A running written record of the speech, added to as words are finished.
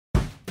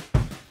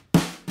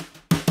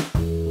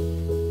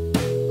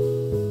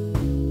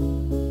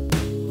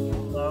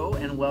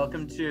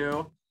welcome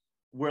to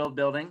World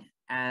Building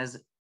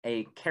as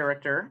a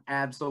character.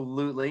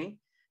 Absolutely.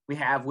 We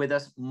have with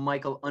us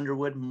Michael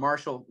Underwood,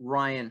 Marshall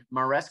Ryan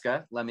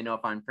Maresca, let me know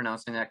if I'm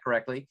pronouncing that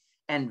correctly,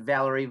 and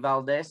Valerie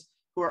Valdez,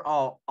 who are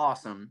all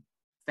awesome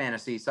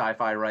fantasy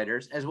sci-fi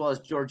writers, as well as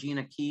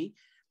Georgina Key,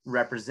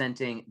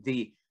 representing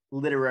the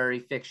literary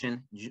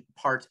fiction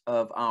part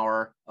of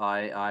our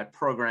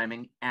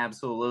programming.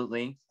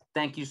 Absolutely.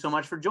 Thank you so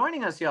much for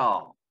joining us,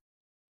 y'all.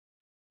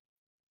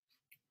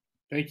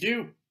 Thank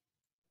you.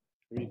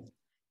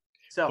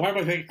 So why am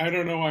I thinking? I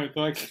don't know why I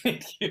thought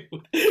thank you.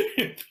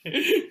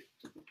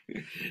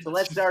 So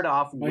let's start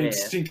off my with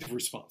instinctive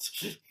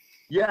response.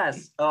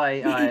 Yes.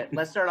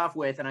 Let's start off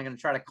with, and I'm going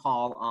to try to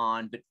call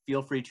on, but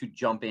feel free to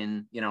jump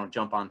in,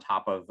 jump on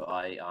top of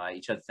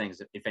each of the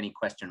things if any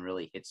question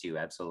really hits you.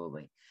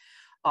 Absolutely.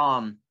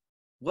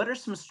 What are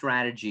some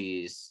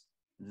strategies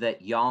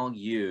that y'all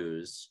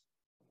use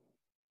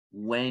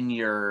when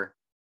you're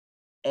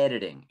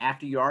editing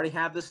after you already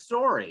have the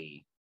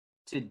story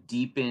to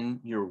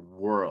deepen your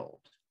world?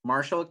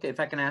 Marshall, if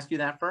I can ask you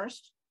that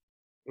first.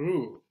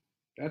 Ooh,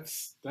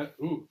 that's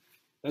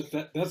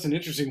an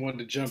interesting one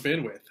to jump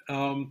in with.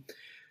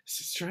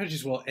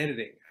 Strategies while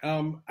editing.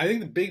 I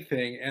think the big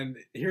thing, and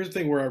here's the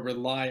thing where I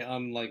rely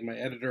on like my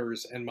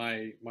editors and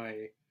my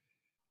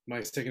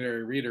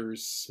secondary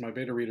readers, my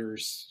beta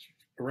readers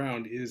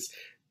around, is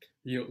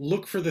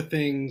look for the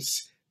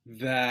things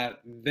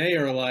that they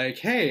are like,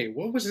 hey,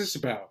 what was this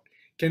about?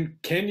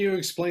 Can you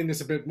explain this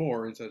a bit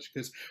more and such?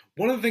 Because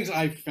one of the things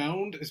I've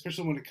found,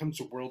 especially when it comes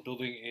to world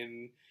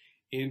building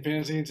in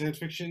fantasy and science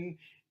fiction,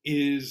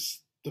 is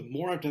the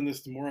more I've done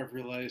this, the more I've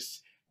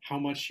realized how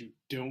much you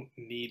don't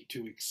need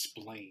to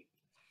explain.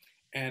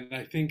 And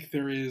I think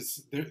there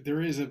is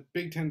a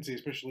big tendency,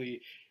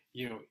 especially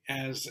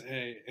as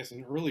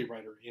an early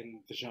writer in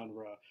the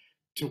genre,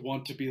 to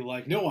want to be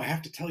like, no, I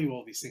have to tell you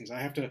all these things.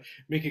 I have to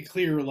make it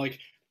clear, like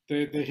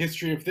the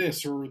history of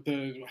this or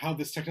how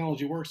this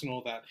technology works and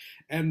all that.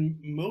 And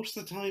most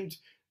of the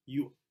times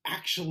you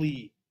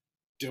actually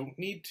don't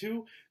need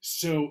to.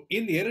 So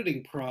in the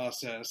editing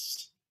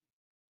process,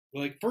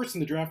 like first in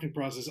the drafting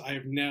process, I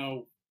have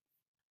now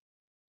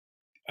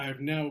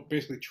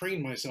basically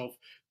trained myself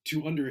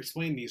to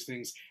under-explain these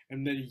things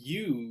and then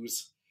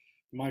use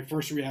my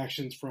first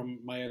reactions from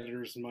my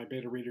editors and my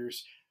beta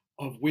readers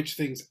of which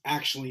things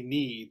actually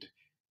need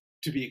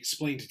to be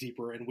explained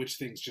deeper and which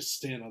things just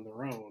stand on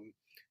their own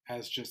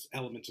as just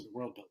elements of the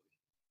world building.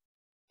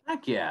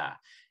 Heck yeah.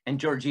 And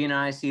Georgina,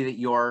 I see that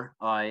you're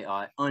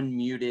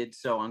unmuted,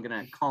 so I'm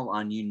going to call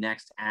on you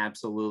next.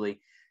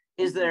 Absolutely.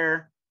 Is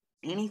there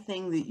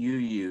anything that you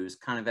use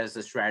kind of as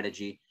a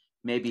strategy,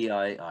 maybe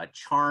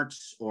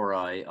charts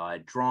or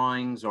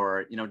drawings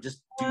or,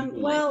 just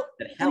well,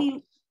 I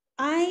mean,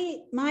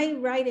 my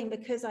writing,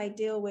 because I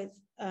deal with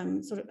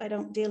I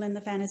don't deal in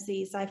the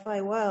fantasy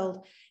sci-fi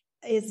world,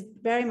 is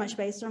very much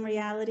based on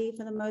reality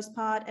for the most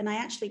part. And I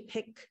actually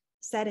pick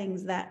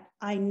settings that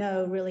I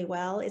know really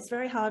well. It's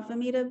very hard for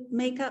me to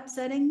make up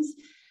settings.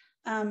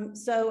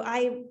 So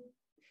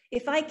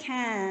if I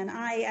can,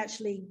 I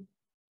actually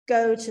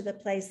go to the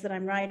place that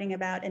I'm writing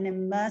about and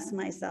immerse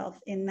myself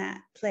in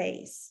that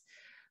place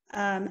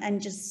and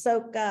just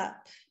soak up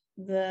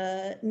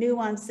the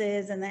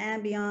nuances and the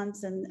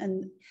ambience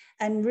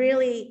and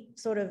really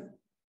sort of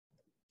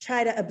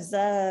try to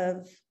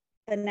observe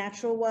the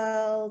natural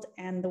world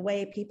and the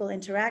way people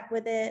interact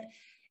with it.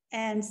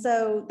 And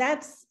so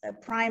that's a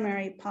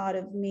primary part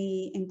of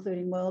me,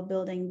 including world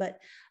building. But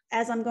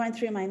as I'm going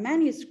through my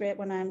manuscript,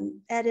 when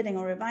I'm editing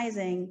or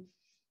revising,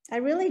 I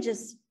really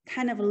just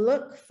kind of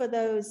look for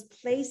those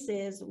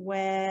places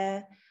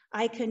where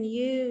I can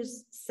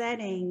use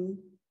setting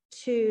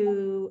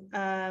to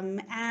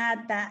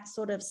add that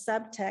sort of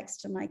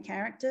subtext to my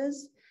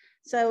characters.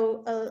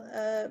 So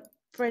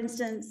for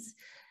instance,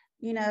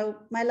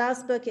 my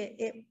last book,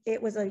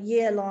 it was a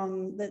year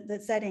long,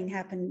 the setting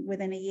happened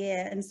within a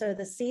year. And so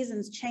the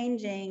seasons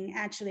changing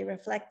actually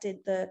reflected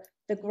the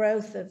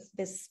growth of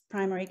this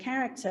primary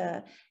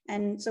character.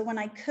 And so when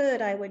I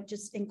could, I would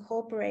just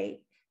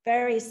incorporate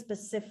very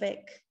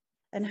specific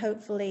and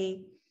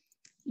hopefully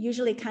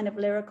usually kind of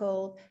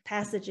lyrical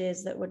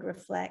passages that would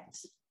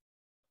reflect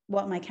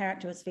what my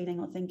character was feeling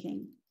or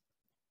thinking.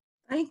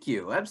 Thank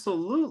you.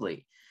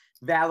 Absolutely.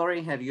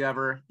 Valerie, have you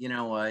ever,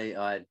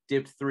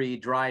 dipped 3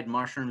 dried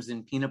mushrooms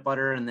in peanut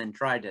butter and then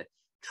tried to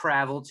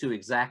travel to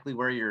exactly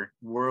where your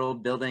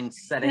world building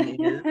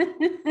setting is?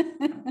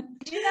 I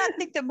do not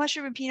think that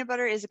mushroom and peanut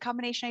butter is a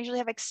combination I usually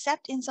have,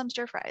 except in some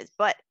stir fries.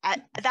 But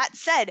that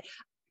said,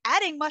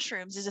 adding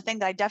mushrooms is a thing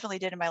that I definitely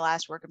did in my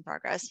last work in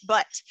progress.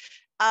 But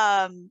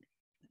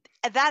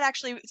that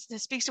actually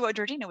speaks to what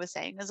Georgina was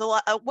saying. There's a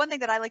lot. One thing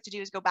that I like to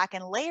do is go back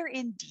and layer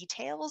in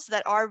details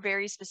that are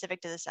very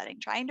specific to the setting,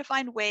 trying to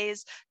find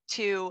ways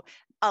to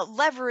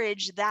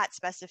leverage that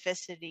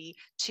specificity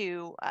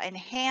to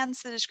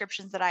enhance the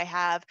descriptions that I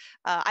have.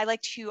 I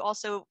like to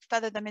also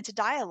feather them into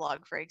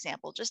dialogue, for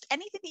example, just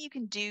anything that you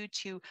can do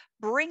to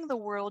bring the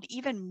world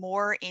even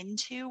more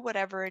into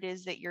whatever it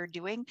is that you're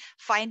doing,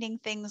 finding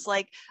things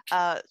like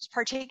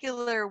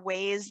particular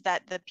ways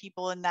that the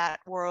people in that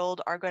world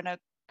are going to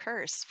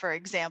curse, for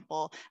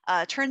example,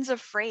 turns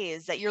of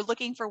phrase that you're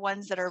looking for,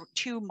 ones that are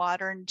too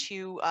modern,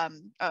 too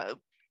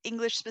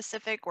English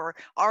specific or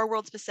our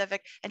world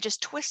specific, and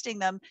just twisting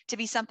them to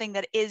be something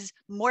that is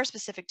more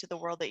specific to the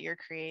world that you're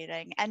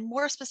creating and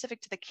more specific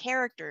to the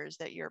characters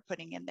that you're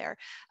putting in there.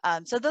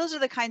 So those are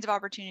the kinds of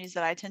opportunities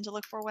that I tend to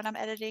look for when I'm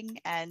editing,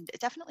 and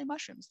definitely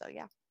mushrooms though.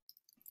 Yeah.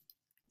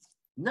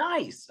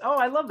 Nice. Oh,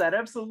 I love that.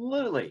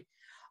 Absolutely.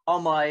 Oh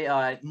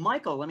my,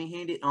 Michael, let me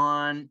hand it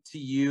on to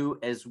you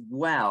as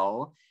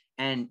well.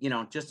 And, you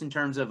know, just in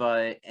terms of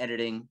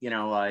editing, you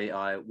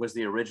know, was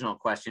the original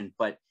question,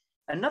 but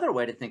another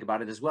way to think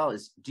about it as well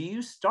is, do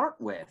you start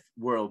with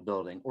world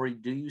building or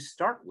do you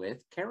start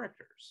with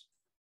characters?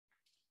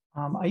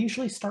 I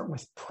usually start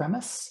with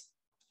premise,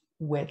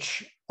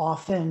 which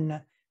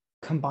often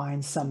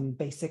combines some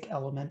basic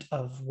element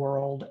of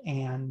world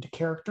and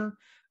character,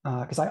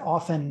 because I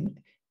often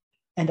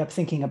end up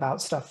thinking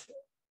about stuff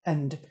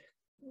and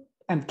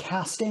I'm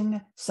casting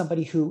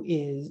somebody who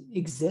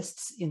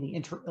exists in the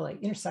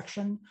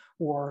intersection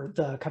or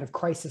the kind of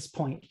crisis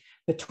point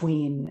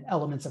between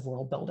elements of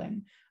world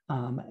building.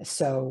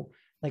 So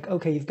like,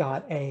 okay, you've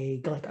got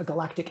a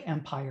galactic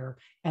empire,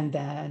 and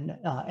then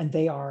and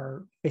they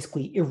are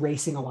basically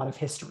erasing a lot of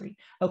history.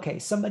 Okay,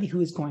 somebody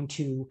who is going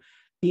to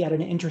be at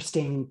an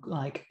interesting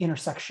like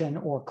intersection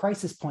or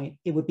crisis point,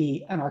 it would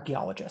be an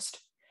archaeologist,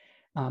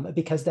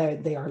 because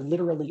they are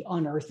literally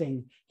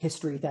unearthing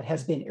history that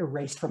has been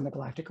erased from the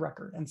galactic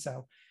record. And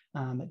so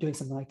doing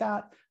something like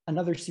that.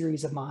 Another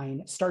series of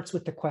mine starts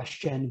with the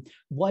question,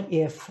 what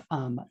if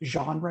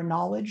genre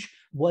knowledge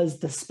was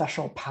the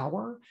special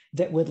power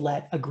that would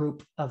let a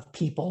group of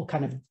people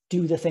kind of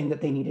do the thing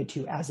that they needed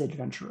to as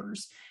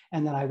adventurers?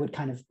 And then I would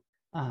kind of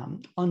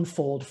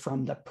unfold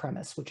from the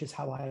premise, which is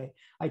how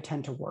I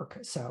tend to work.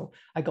 So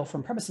I go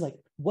from premise like,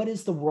 what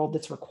is the world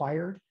that's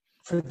required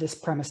for this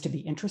premise to be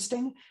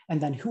interesting?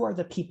 And then who are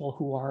the people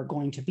who are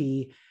going to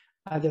be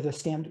either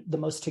the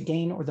most to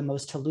gain or the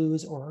most to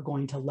lose, or are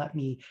going to let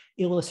me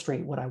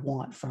illustrate what I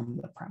want from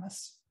the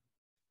premise.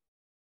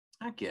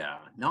 Heck yeah,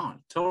 no,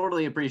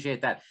 totally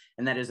appreciate that.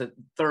 And that is a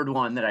third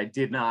one that I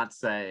did not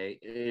say,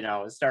 you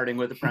know, starting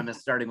with the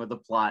premise, starting with the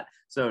plot.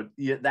 So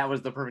yeah, that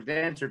was the perfect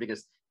answer,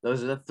 because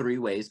those are the three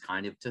ways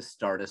kind of to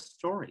start a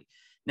story.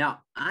 Now,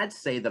 I'd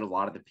say that a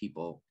lot of the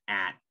people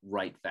at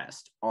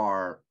Writefest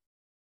are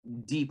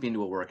deep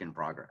into a work in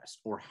progress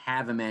or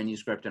have a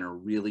manuscript and are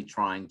really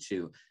trying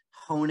to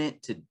hone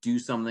it, to do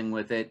something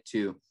with it,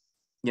 to,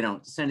 you know,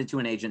 send it to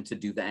an agent, to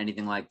do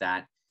anything like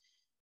that.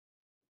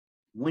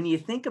 When you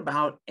think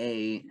about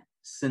a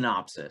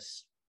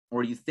synopsis,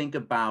 or you think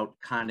about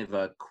kind of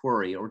a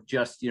query, or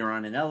just you're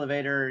on an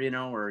elevator, you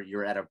know, or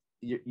you're at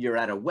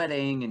a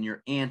wedding and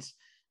your aunt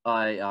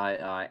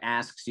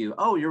asks you,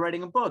 oh, you're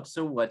writing a book,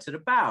 so what's it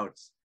about?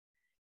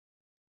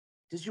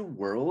 Does your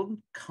world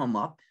come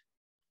up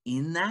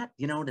in that,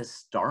 you know, to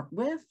start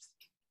with?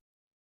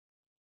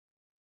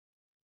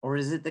 Or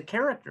is it the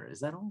character? Is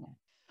that all?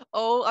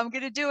 Oh, I'm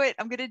gonna do it.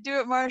 I'm gonna do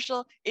it,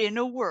 Marshall. In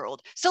a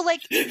world. So like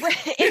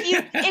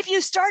if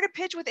you start a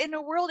pitch with in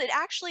a world, it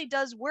actually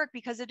does work,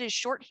 because it is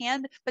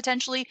shorthand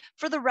potentially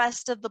for the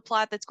rest of the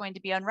plot that's going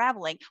to be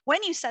unraveling.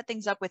 When you set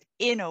things up with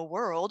in a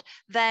world,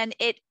 then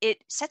it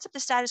sets up the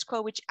status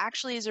quo, which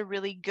actually is a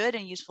really good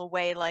and useful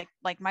way, like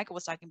Michael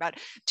was talking about,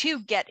 to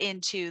get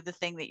into the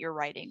thing that you're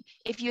writing.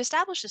 If you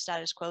establish the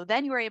status quo,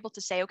 then you are able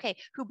to say, okay,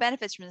 who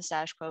benefits from the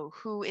status quo?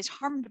 Who is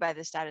harmed by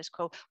the status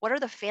quo? What are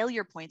the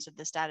failure points of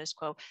the status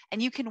quo?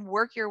 And you can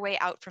work your way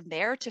out from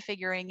there to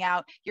figuring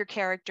out your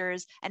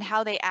characters and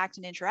how they act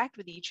and interact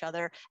with each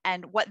other,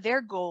 and what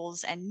their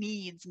goals and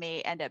needs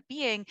may end up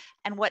being,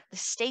 and what the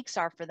stakes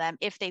are for them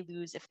if they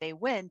lose, if they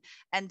win.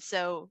 And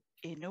so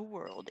in a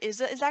world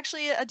is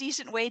actually a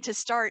decent way to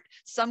start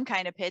some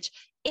kind of pitch.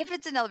 If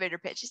it's an elevator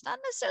pitch, it's not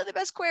necessarily the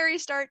best query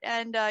start.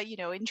 And, you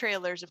know, in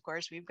trailers, of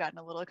course, we've gotten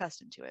a little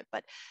accustomed to it.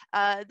 But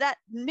that,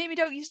 maybe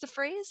don't use the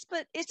phrase,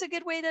 but it's a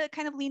good way to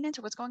kind of lean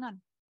into what's going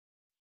on.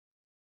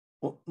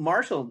 Well,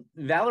 Marshall,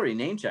 Valerie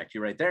name checked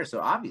you right there. So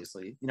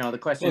obviously, you know, the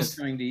question is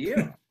coming to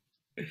you.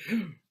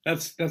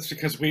 That's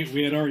because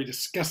we had already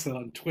discussed that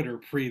on Twitter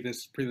pre the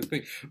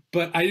thing.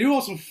 But I do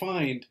also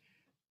find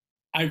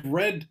I've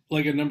read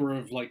like a number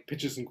of like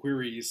pitches and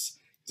queries,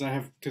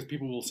 because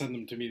people will send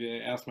them to me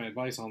to ask my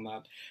advice on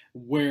that,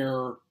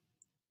 where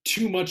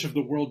too much of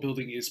the world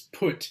building is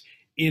put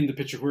in the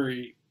pitch or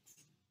query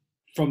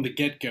from the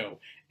get-go.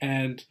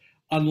 And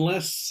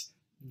unless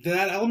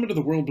that element of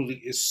the world building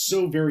is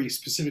so very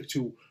specific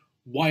to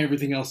why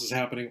everything else is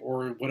happening,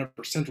 or whatever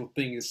central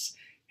thing is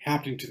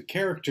happening to the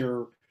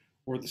character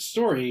or the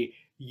story,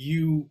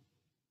 you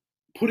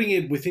putting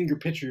it within your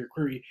pitch or your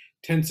query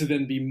tends to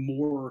then be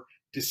more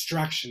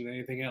distraction than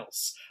anything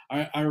else.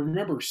 I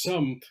remember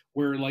some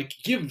where like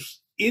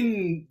gives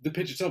in the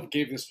pitch itself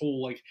gave this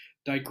whole like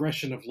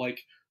digression of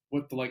like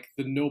what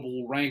the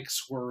noble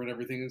ranks were and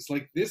everything. It's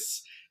like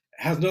this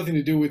has nothing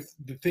to do with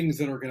the things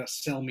that are going to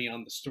sell me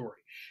on the story.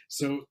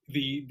 So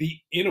the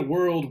in a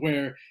world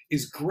where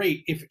is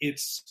great if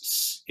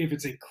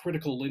it's a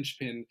critical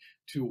linchpin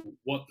to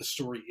what the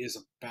story is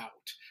about.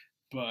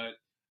 But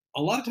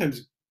a lot of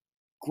times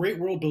great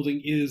world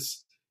building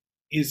is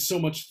so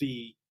much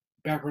the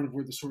background of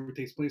where the story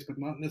takes place, but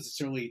not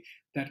necessarily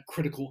that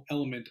critical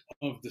element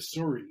of the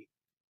story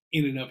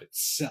in and of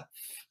itself.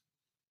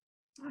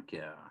 Heck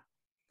yeah.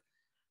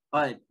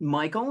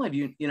 Michael, have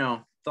you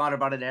thought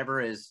about it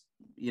ever as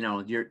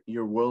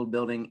your world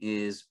building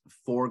is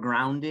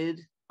foregrounded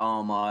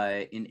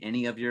in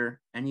any of your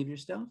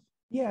stuff?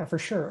 Yeah, for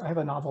sure. I have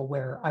a novel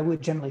where I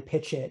would generally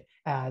pitch it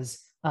as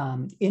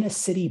in a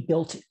city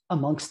built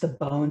amongst the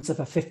bones of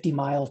a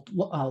 50-mile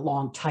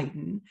long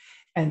Titan.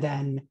 And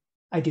then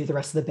I do the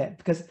rest of the bit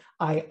because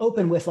I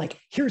open with like,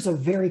 here's a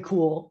very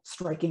cool,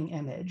 striking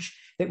image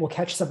that will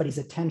catch somebody's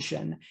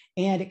attention.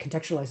 And it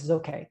contextualizes,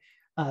 okay,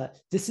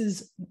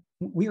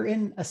 we're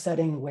in a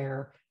setting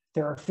where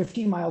there are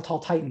 50-mile tall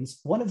Titans.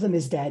 One of them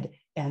is dead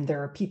and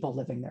there are people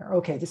living there.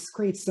 Okay, this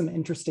creates some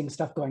interesting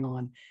stuff going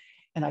on.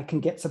 And I can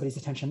get somebody's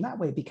attention that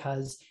way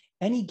because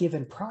any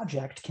given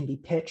project can be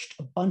pitched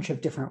a bunch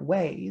of different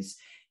ways.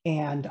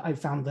 And I've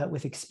found that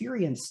with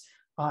experience,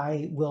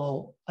 I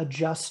will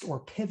adjust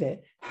or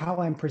pivot how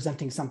I'm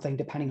presenting something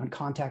depending on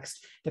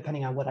context,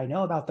 depending on what I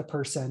know about the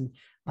person,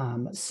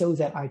 so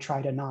that I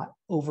try to not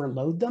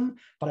overload them,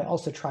 but I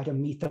also try to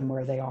meet them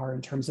where they are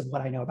in terms of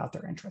what I know about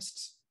their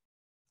interests.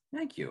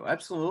 Thank you.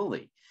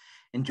 Absolutely.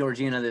 And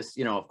Georgina, this,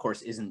 of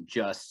course, isn't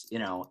just,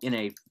 in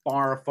a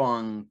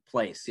far-flung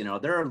place.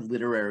 There are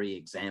literary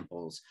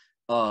examples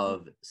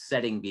of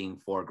setting being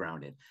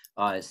foregrounded.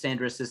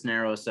 Sandra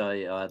Cisneros,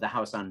 The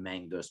House on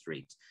Mango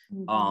Street.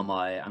 Mm-hmm.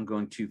 I'm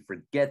going to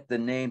forget the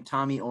name,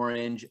 Tommy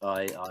Orange,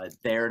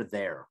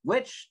 There,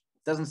 which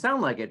doesn't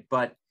sound like it,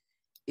 but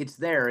it's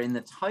there in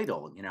the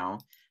title, do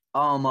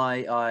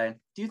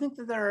you think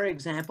that there are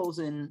examples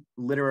in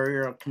literary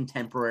or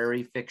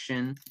contemporary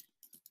fiction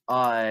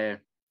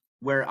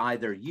where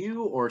either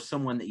you or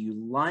someone that you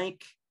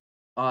like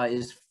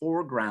is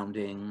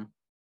foregrounding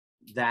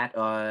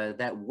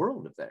that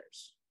world of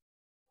theirs?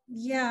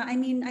 Yeah, I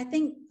mean, I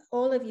think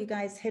all of you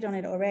guys hit on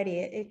it already.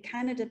 It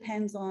kind of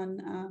depends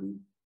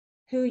on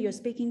who you're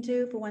speaking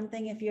to. For one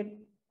thing, if you're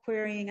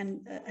querying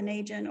an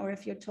agent or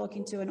if you're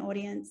talking to an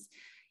audience,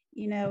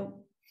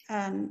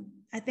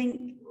 I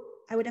think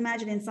I would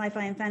imagine in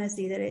sci-fi and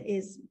fantasy that it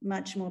is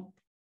much more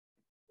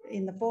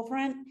in the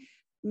forefront.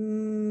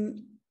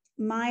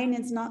 Mine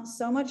is not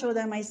so much,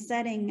 although my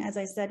setting, as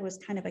I said, was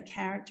kind of a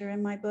character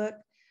in my book,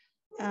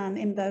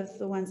 in both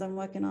the ones I'm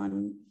working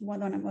on,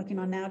 one I'm working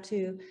on now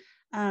too.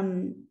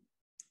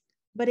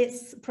 But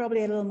it's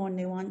probably a little more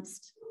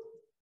nuanced,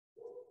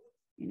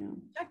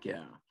 Heck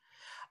yeah.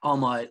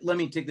 Let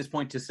me take this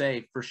point to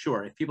say, for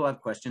sure, if people have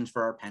questions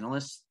for our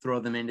panelists, throw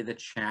them into the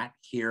chat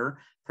here.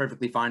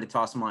 Perfectly fine to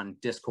toss them on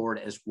Discord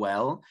as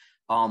well.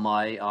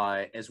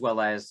 As well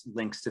as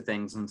links to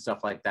things and stuff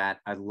like that.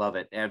 I love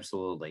it.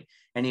 Absolutely.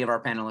 Any of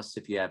our panelists,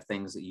 if you have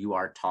things that you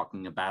are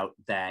talking about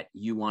that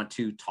you want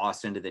to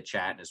toss into the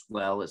chat as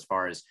well, as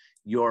far as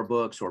your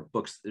books or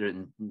books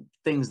and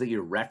things that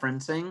you're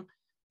referencing,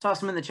 toss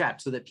them in the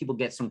chat so that people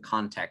get some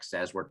context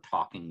as we're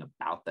talking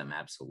about them.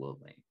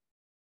 Absolutely.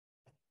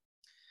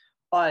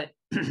 Let's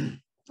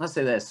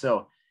say this.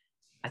 So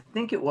I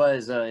think it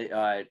was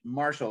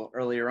Marshall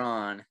earlier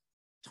on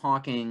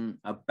talking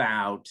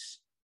about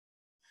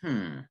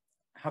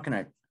how can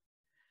I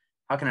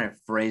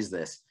phrase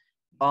this?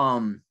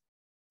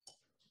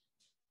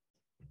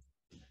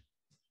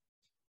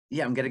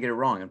 Yeah, I'm gonna get it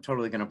wrong. I'm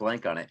totally gonna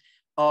blank on it.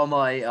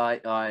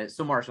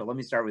 So Marshall, let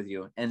me start with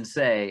you and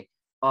say,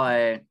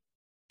 do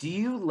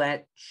you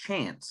let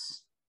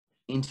chance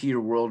into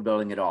your world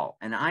building at all?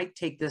 And I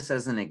take this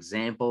as an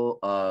example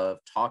of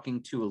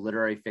talking to a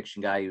literary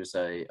fiction guy who's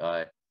in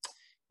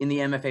the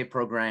MFA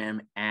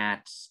program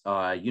at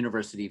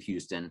University of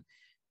Houston.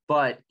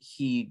 But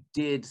he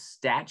did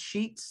stat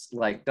sheets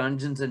like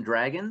Dungeons and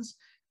Dragons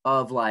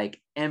of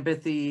like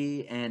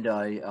empathy and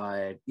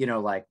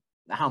like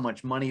how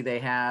much money they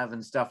have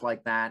and stuff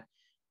like that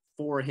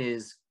for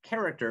his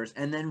characters,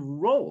 and then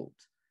rolled,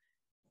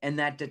 and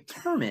that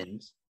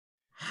determined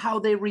how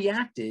they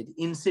reacted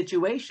in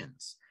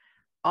situations.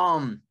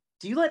 Do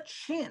you let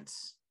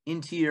chance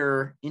into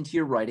your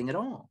writing at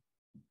all?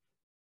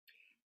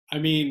 I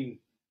mean,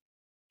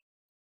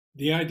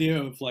 the idea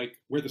of like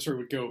where the story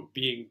would go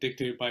being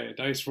dictated by a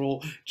dice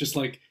roll just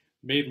like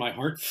made my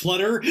heart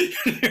flutter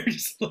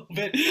just a little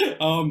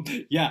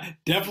bit. Yeah,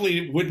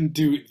 definitely wouldn't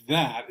do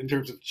that in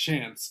terms of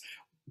chance.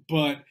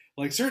 But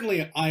like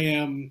certainly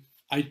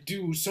I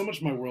do so much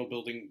of my world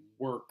building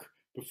work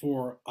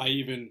before I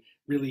even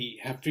really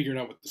have figured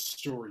out what the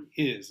story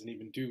is, and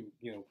even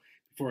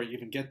before I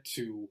even get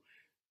to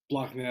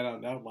blocking that out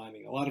and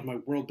outlining. A lot of my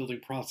world building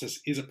process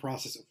is a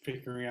process of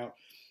figuring out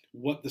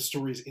what the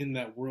stories in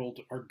that world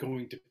are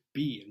going to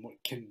be and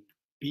what can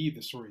be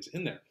the stories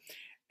in there.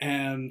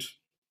 And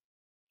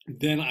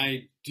then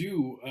I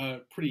do a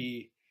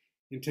pretty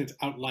intense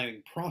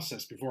outlining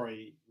process before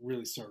I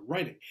really start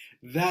writing.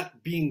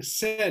 That being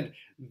said,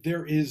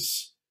 there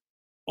is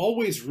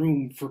always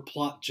room for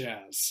plot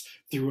jazz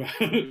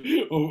throughout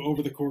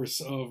over the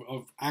course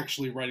of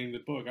actually writing the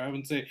book. I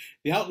would say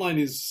the outline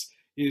is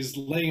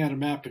laying out a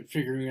map and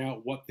figuring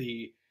out what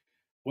the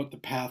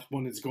path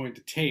one is going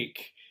to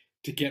take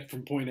to get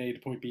from point A to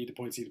point B to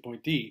point C to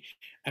point D.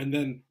 And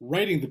then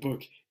writing the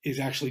book is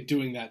actually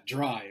doing that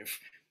drive,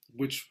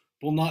 which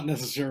will not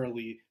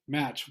necessarily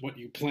match what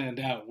you planned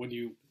out when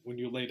you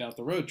laid out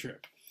the road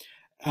trip.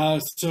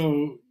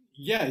 So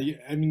yeah,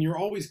 I mean, you're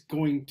always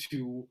going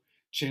to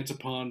chance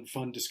upon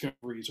fun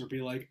discoveries or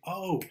be like,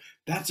 oh,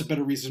 that's a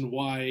better reason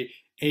why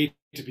A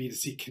to B to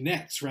C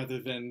connects rather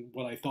than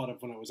what I thought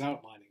of when I was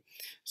outlining.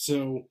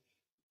 So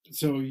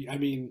I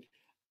mean,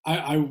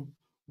 I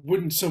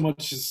wouldn't so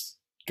much as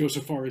go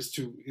so far as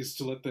to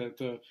let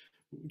the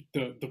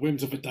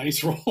whims of a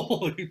dice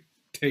roll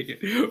take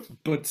it,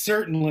 but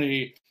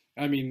certainly,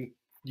 I mean,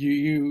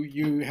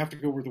 you have to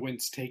go where the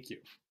winds take you.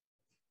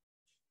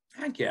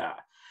 Heck yeah.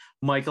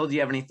 Michael, do you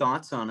have any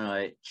thoughts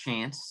on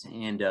chance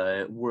and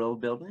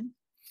world building?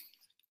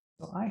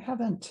 So I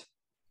haven't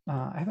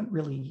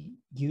really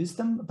used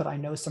them, but I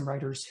know some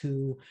writers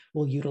who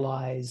will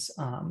utilize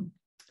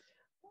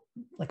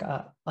like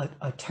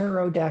a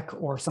tarot deck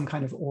or some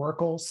kind of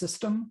oracle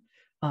system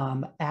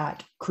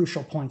at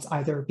crucial points,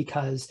 either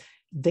because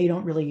they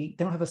don't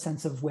have a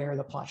sense of where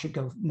the plot should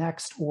go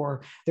next,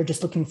 or they're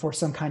just looking for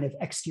some kind of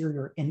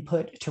exterior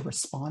input to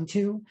respond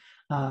to.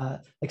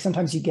 Like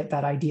sometimes you get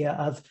that idea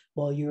of,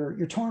 well,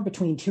 you're torn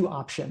between two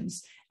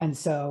options. And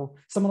so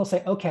someone will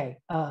say, okay,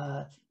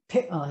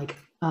 pick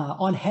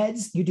on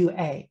heads, you do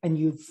A, and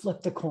you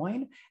flip the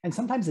coin. And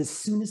sometimes as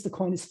soon as the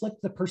coin is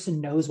flipped, the person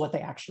knows what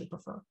they actually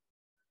prefer.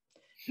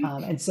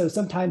 And so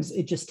sometimes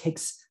it just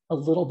takes a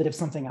little bit of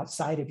something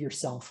outside of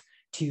yourself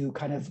to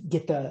kind of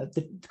get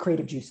the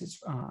creative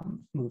juices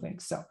moving.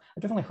 So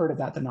I've definitely heard of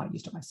that, but not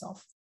used it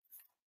myself.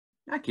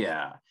 Heck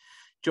yeah.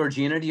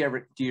 Georgina,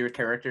 do your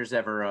characters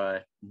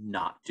ever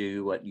not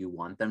do what you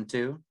want them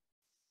to?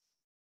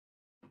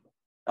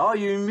 Oh,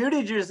 you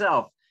muted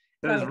yourself.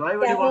 That was right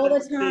when you all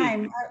wanted the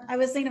time. I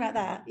was thinking about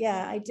that.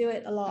 Yeah, I do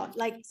it a lot.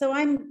 Like, so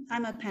I'm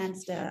a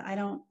pantster.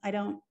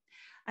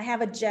 I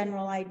have a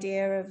general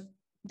idea of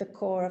the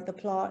core of the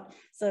plot.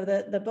 So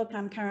the book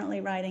I'm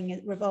currently writing,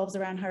 it revolves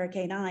around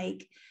Hurricane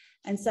Ike.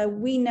 And so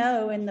we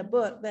know in the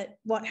book that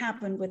what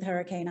happened with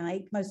Hurricane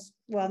Ike,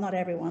 not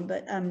everyone,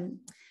 but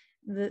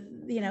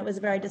it was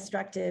a very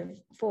destructive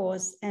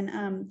force.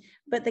 And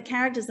but the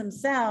characters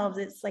themselves,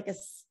 it's like a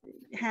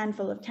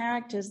handful of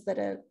characters that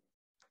are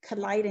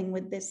colliding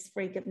with this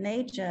freak of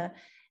nature.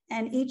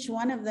 And each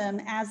one of them,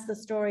 as the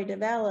story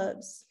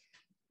develops,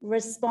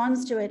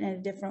 responds to it in a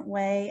different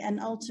way. And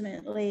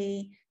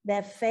ultimately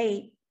their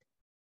fate,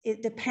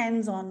 it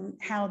depends on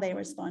how they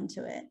respond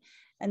to it.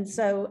 And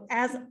so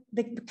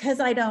because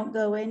I don't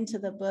go into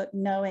the book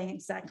knowing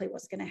exactly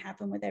what's going to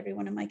happen with every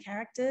one of my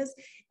characters,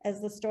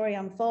 as the story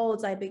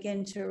unfolds, I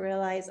begin to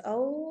realize,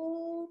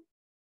 oh,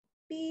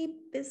 beep,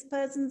 this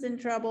person's in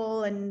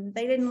trouble and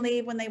they didn't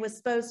leave when they were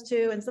supposed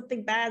to, and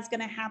something bad's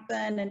going to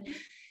happen. And,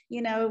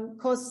 of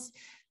course,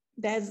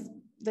 there's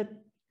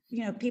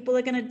people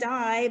are going to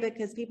die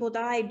because people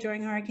died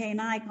during Hurricane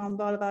Ike on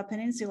Bolivar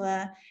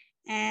Peninsula.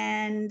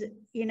 And,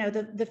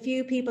 the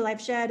few people I've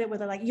shared it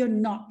with are like, you're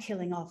not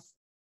killing off,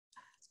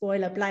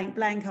 spoiler,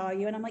 blank, are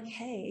you? And I'm like,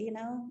 hey,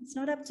 it's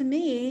not up to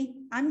me.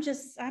 I'm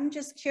just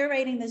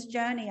curating this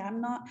journey.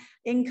 I'm not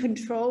in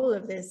control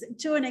of this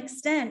to an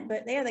extent,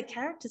 but the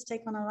characters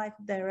take on a life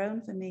of their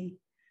own for me.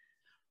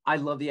 I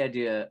love the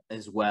idea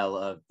as well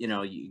of,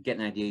 you get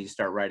an idea, you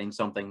start writing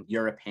something,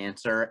 you're a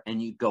pantser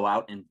and you go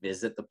out and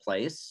visit the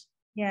place.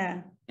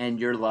 Yeah. And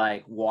you're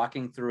like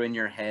walking through in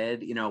your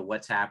head,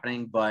 what's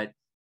happening, but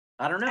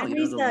I don't know. And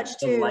research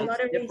too, a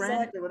lot of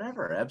research or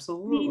whatever.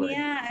 Absolutely.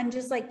 Yeah, and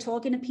just like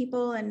talking to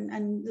people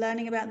and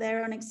learning about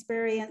their own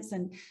experience,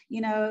 and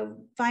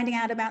finding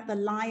out about the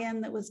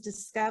lion that was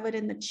discovered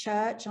in the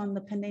church on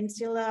the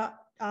peninsula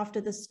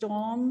after the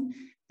storm.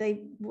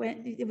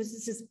 It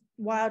was this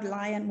wild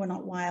lion. Well,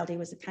 not wild. He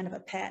was a kind of a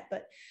pet,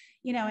 but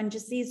and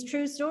just these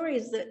true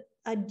stories that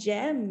are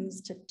gems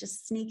to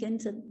just sneak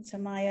into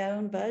my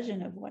own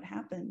version of what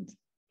happened.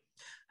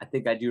 I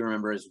think I do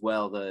remember as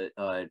well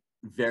the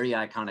very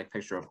iconic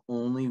picture of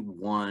only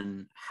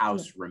one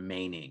house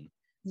remaining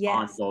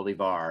on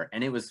Bolivar,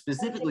 and it was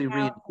specifically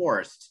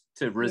reinforced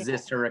to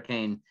resist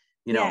hurricane,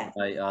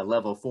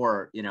 level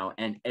 4,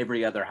 and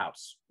every other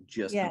house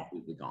just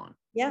completely gone.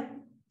 Yeah.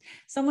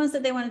 Someone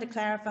said they wanted to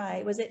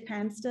clarify. Was it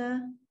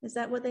pantster? Is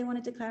that what they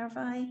wanted to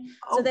clarify?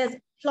 Oh. So there's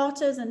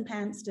plotters and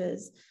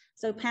pantsters.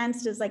 So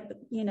pantsters, like,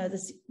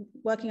 this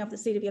working off the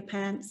seat of your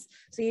pants.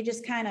 So you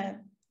just kind of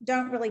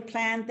don't really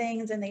plan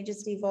things and they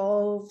just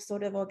evolve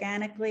sort of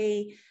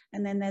organically.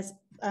 And then there's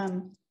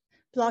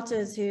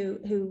plotters who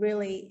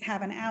really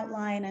have an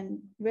outline and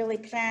really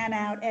plan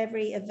out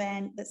every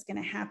event that's going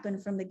to happen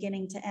from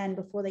beginning to end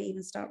before they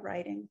even start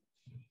writing.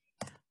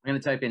 I'm going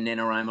to type in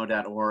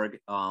NaNoWriMo.org,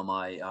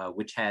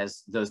 which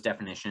has those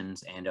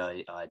definitions and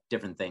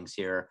different things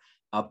here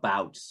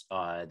about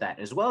that,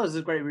 as well as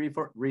a great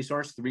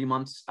resource 3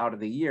 months out of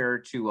the year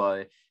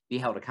to be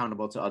held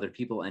accountable to other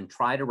people and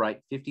try to write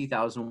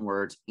 50,000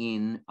 words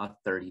in a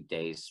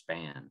 30-day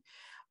span.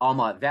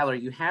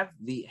 Valerie, you have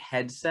the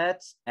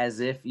headset as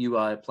if you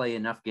play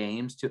enough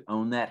games to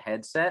own that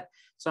headset.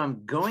 So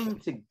I'm going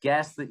to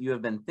guess that you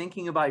have been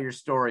thinking about your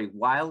story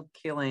while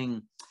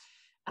killing,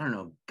 I don't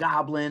know,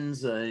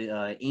 goblins,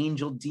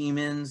 angel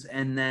demons,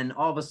 and then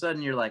all of a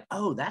sudden you're like,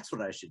 oh, that's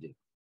what I should do.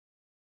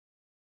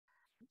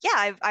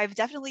 Yeah, I've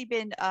definitely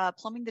been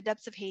plumbing the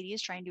depths of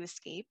Hades, trying to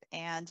escape,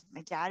 and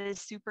my dad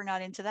is super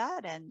not into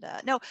that. And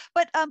no,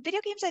 but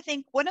video games, I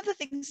think one of the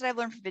things that I've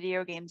learned from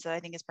video games that I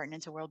think is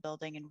pertinent to world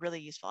building and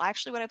really useful.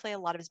 Actually, what I play a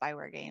lot of is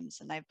Bioware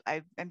games, and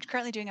I'm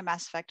currently doing a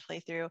Mass Effect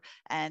playthrough,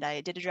 and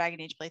I did a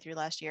Dragon Age playthrough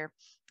last year.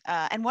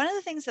 And one of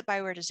the things that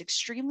Bioware does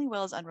extremely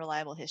well is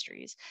unreliable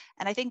histories.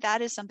 And I think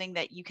that is something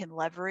that you can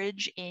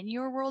leverage in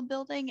your world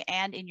building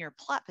and in your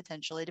plot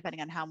potentially,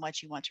 depending on how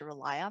much you want to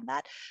rely on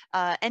that.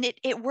 And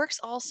it works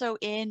also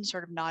in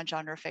sort of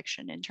non-genre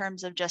fiction in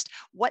terms of just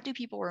what do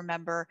people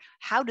remember?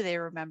 How do they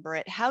remember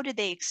it? How did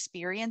they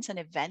experience an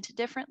event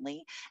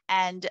differently?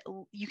 And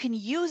you can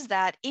use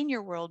that in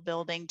your world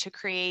building to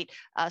create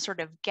sort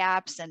of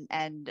gaps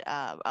and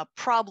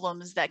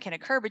problems that can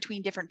occur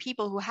between different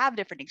people who have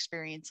different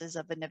experiences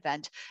of an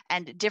event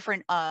and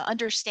different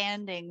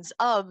understandings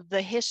of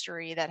the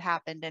history that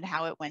happened and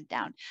how it went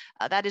down.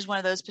 That is one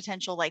of those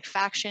potential like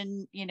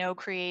faction,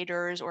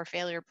 creators or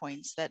failure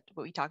points that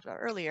what we talked about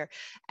earlier.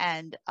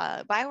 And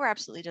Bioware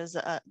absolutely does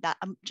that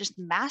just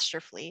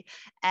masterfully.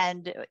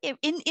 And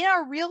in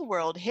our real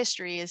world,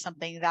 history is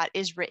something that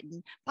is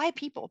written by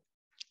people.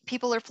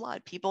 People are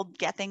flawed. People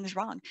get things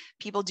wrong.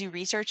 People do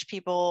research.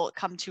 People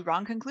come to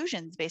wrong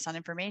conclusions based on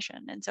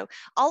information. And so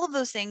all of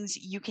those things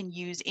you can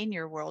use in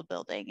your world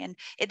building. And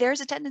there's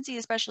a tendency,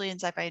 especially in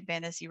sci-fi and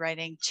fantasy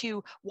writing,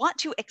 to want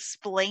to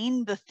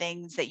explain the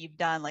things that you've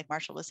done, like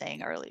Marshall was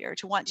saying earlier,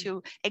 to want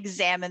to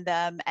examine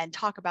them and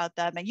talk about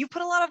them. And you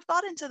put a lot of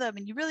thought into them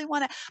and you really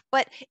want to,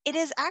 but it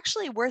is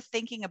actually worth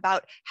thinking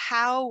about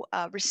how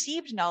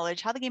received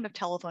knowledge, how the game of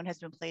telephone has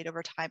been played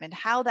over time and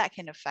how that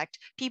can affect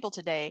people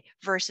today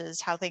versus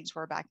how things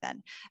were back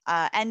then.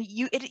 And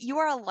you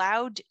are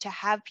allowed to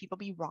have people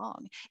be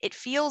wrong. It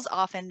feels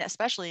often,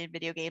 especially in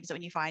video games, that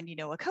when you find,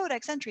 a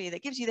codex entry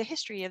that gives you the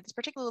history of this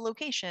particular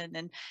location,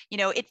 and,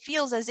 it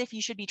feels as if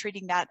you should be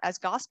treating that as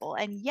gospel.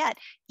 And yet,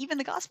 even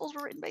the gospels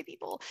were written by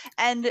people.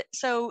 And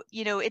so,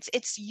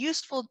 it's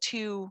useful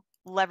to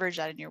leverage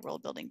that in your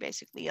world building,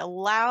 basically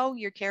allow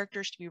your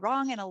characters to be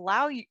wrong and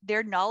allow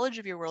their knowledge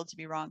of your world to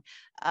be wrong.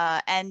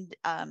 And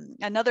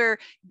another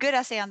good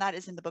essay on that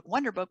is in the book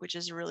Wonder Book, which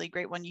is a really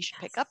great one you should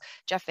pick up.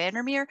 Jeff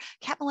Vandermeer.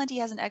 Kat Malenti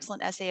has an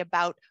excellent essay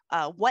about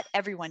what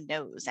everyone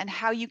knows and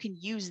how you can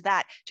use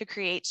that to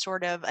create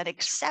sort of an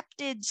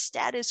accepted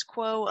status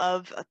quo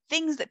of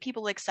things that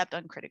people accept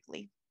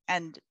uncritically.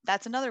 And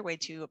that's another way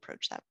to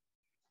approach that.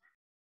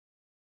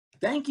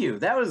 Thank you.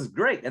 That was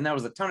great. And that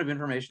was a ton of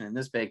information in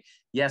this big.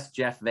 Yes,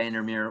 Jeff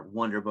Vandermeer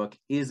Wonder Book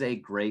is a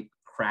great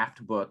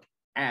craft book.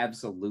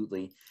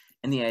 Absolutely.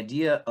 And the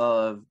idea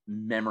of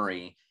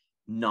memory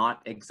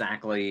not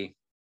exactly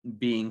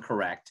being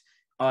correct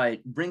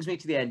brings me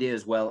to the idea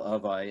as well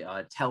of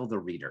tell the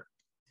reader.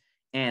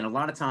 And a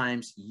lot of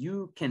times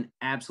you can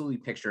absolutely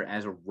picture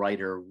as a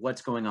writer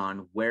what's going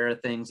on, where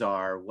things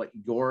are, what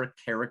your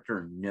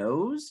character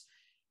knows.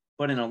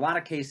 But in a lot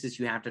of cases,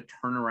 you have to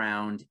turn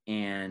around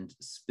and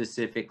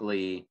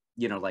specifically,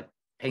 like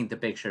paint the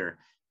picture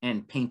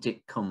and paint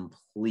it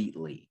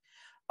completely.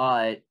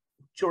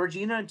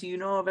 Georgina, do you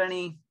know of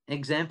any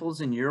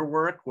examples in your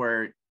work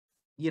where,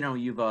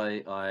 you've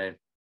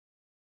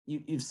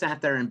sat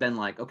there and been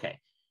like, okay,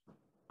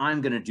 I'm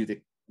going to do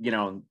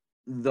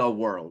the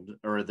world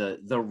or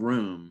the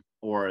room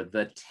or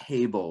the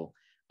table,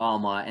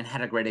 and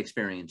had a great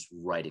experience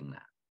writing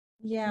that?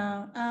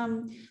 Yeah.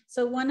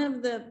 So one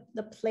of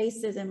the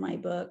places in my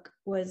book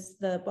was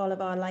the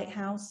Bolivar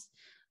Lighthouse,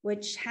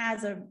 which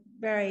has a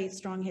very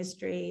strong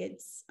history.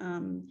 It's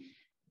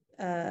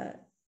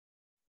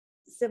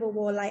Civil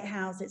War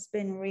lighthouse. It's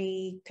been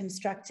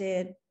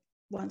reconstructed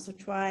once or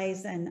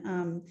twice,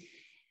 and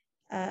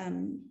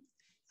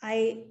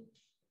I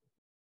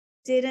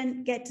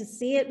didn't get to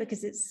see it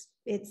because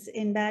it's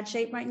in bad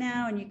shape right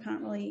now, and you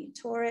can't really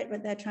tour it,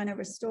 but they're trying to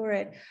restore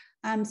it.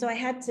 So I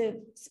had to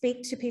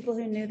speak to people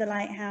who knew the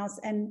lighthouse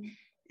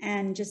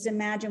and just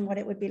imagine what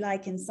it would be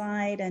like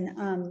inside.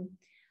 And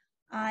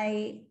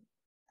I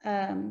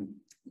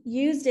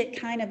used it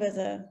kind of as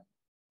a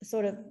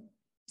sort of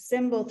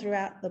symbol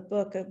throughout the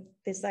book of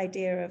this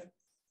idea of,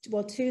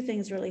 well, two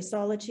things really: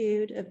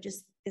 solitude, of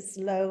just this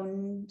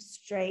lone,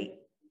 straight,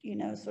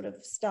 sort of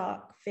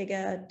stark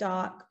figure,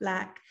 dark,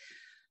 black,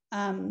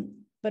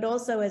 but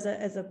also as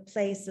a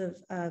place of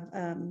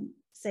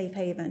safe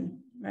haven,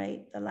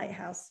 right? The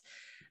lighthouse.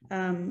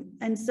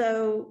 And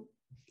so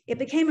it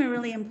became a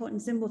really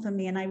important symbol for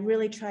me. And I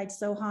really tried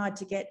so hard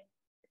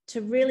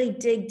to really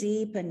dig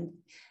deep and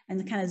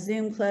kind of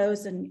zoom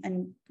close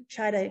and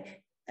try to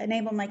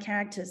enable my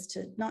characters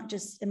to not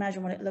just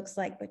imagine what it looks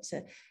like, but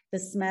to the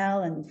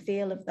smell and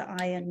feel of the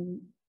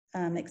iron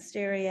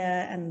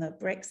exterior and the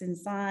bricks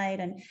inside.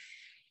 And,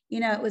 you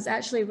know, it was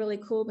actually really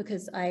cool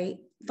because I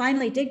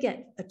finally did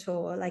get a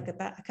tour like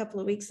about a couple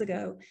of weeks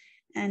ago.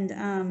 And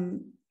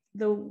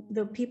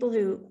the people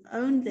who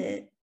owned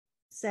it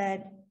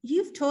said,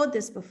 "You've toured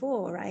this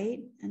before, right?"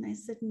 And I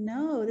said,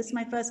 "No, this is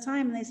my first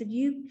time." And they said,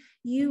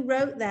 you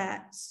wrote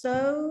that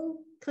so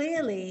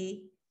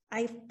clearly,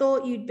 I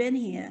thought you'd been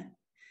here.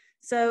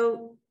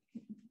 So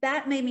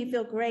that made me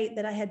feel great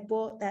that I had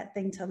brought that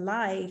thing to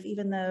life,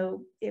 even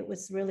though it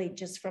was really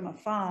just from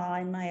afar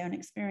in my own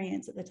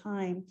experience at the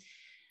time.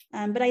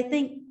 But I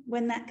think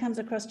when that comes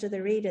across to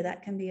the reader,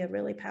 that can be a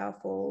really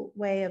powerful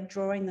way of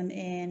drawing them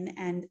in,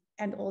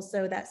 and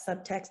also that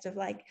subtext of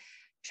like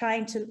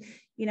trying to,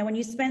 you know, when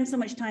you spend so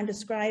much time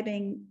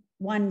describing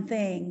one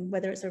thing,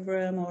 whether it's a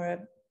room or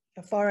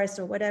a forest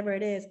or whatever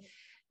it is,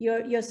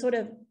 you're sort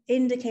of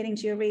indicating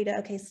to your reader,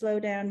 okay, slow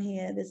down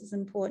here. This is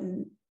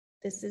important.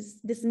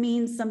 This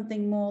means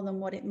something more than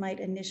what it might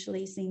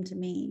initially seem to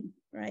mean,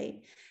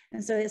 right?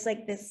 And so it's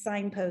like this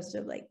signpost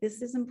of like,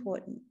 this is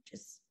important.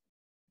 Just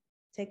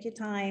take your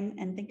time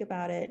and think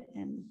about it,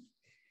 and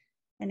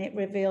it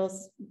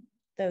reveals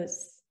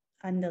those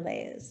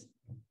underlayers.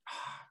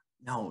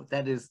 No,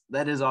 that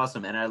is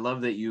awesome, and I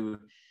love that you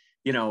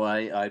know,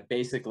 I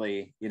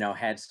basically, you know,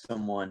 had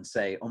someone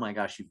say, "Oh my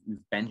gosh,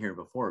 you've been here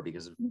before,"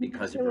 because you've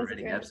been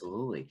writing.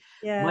 Absolutely.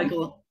 Yeah.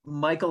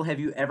 Michael, have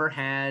you ever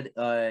had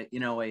you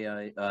know,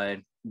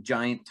 a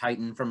giant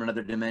titan from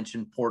another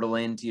dimension portal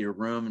into your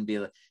room and be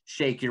like,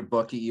 shake your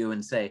book at you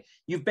and say,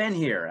 "You've been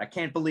here. I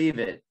can't believe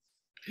it."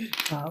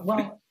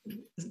 Well,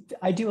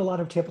 I do a lot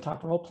of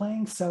tabletop role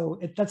playing, so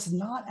that's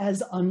not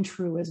as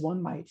untrue as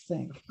one might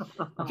think.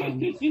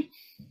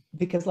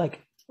 Because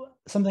like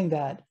something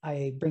that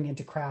I bring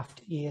into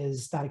craft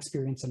is that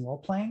experience in role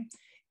playing.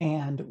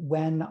 And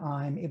when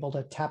I'm able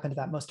to tap into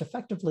that most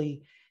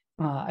effectively,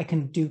 I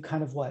can do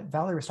kind of what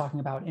Valerie was talking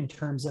about in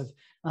terms of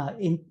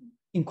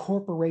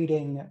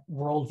incorporating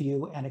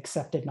worldview and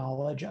accepted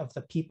knowledge of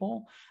the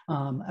people.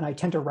 And I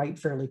tend to write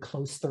fairly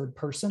close third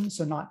person,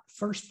 so not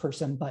first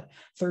person, but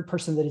third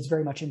person that is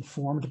very much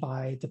informed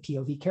by the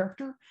POV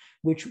character,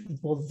 which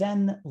will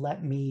then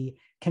let me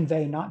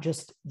convey not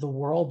just the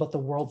world, but the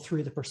world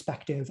through the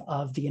perspective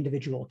of the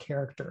individual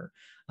character.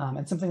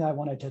 And something I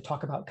wanted to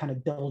talk about, kind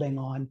of building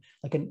on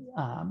like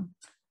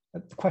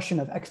the question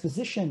of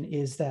exposition,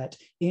 is that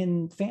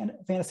in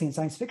fantasy and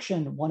science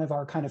fiction, one of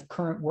our kind of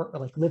current work,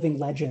 like living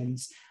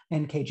legends,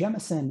 N.K.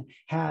 Jemisin,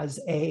 has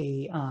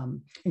a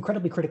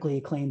incredibly critically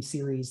acclaimed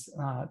series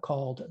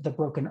called The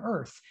Broken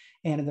Earth.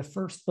 And in the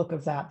first book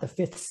of that, the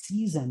 5th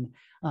season,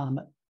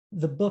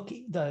 the book,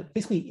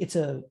 basically it's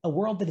a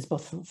world that is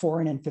both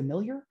foreign and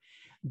familiar,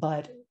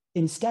 but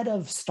instead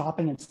of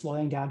stopping and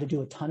slowing down to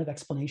do a ton of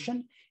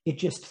explanation, it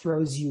just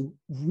throws you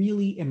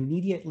really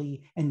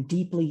immediately and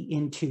deeply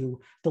into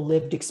the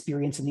lived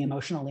experience and the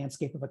emotional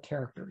landscape of a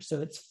character.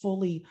 So it's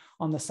fully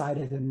on the side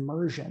of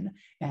immersion,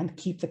 and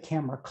keep the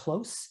camera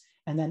close.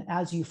 And then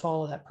as you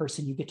follow that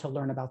person, you get to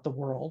learn about the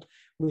world,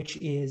 which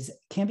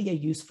can be a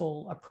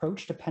useful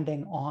approach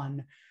depending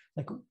on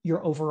like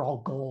your overall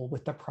goal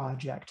with the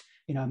project.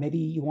 You know, maybe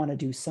you want to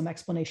do some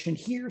explanation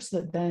here so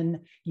that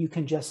then you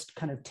can just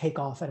kind of take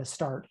off at a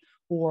start.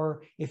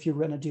 Or if you're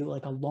going to do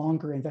like a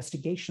longer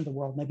investigation of the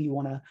world, maybe you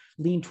want to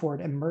lean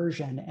toward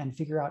immersion and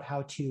figure out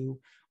how to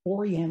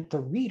orient the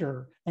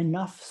reader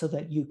enough so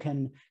that you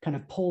can kind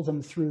of pull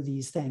them through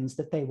these things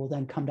that they will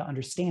then come to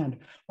understand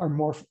are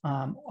more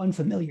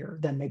unfamiliar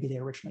than maybe they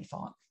originally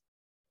thought.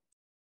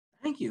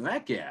 Thank you.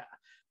 Heck yeah.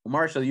 Well,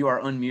 Marshall, you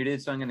are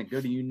unmuted, so I'm going to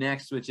go to you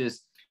next, which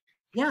is,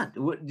 yeah,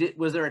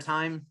 was there a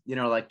time, you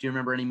know, like, do you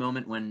remember any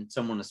moment when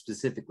someone was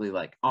specifically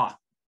like, oh,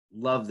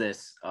 love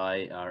this,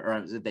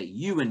 or that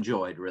you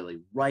enjoyed really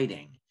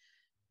writing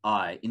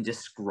in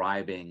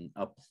describing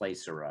a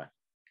place or a,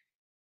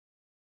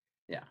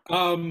 yeah.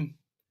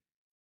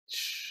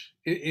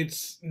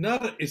 It's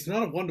not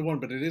a one-to-one,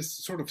 but it is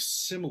sort of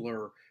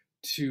similar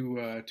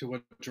to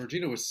what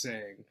Georgina was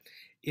saying,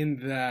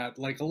 in that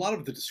like a lot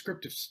of the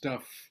descriptive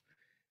stuff,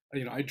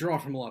 you know, I draw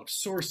from a lot of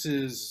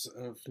sources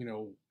of, you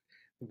know,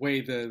 the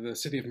way the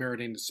city of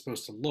Meridian is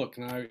supposed to look,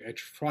 and I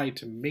try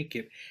to make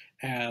it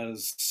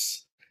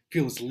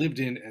feel as lived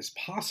in as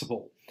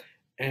possible.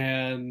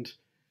 And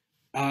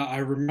I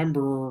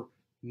remember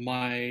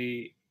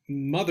my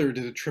mother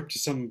did a trip to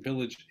some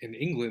village in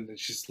England, and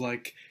she's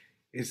like,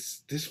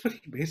 "Is this what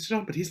he based it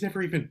on? But he's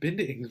never even been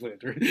to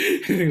England or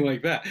anything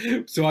like that."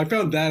 So I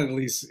found that at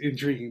least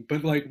intriguing.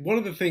 But like one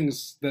of the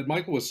things that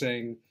Michael was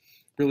saying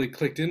really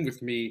clicked in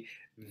with me,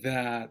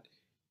 that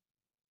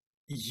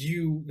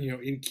you know,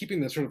 in keeping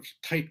that sort of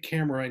tight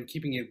camera and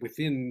keeping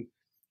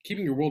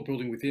your world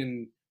building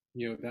within,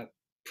 you know, that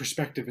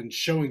perspective and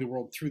showing the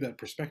world through that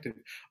perspective.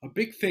 A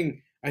big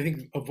thing, I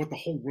think, of what the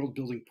whole world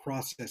building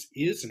process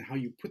is and how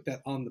you put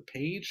that on the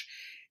page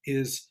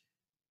is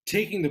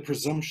taking the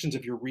presumptions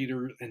of your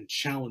reader and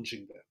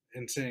challenging them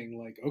and saying,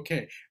 like,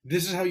 okay,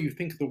 this is how you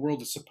think the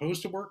world is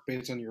supposed to work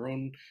based on your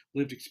own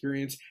lived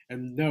experience,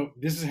 and no,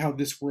 this is how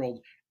this world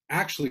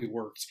actually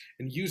works,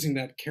 and using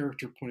that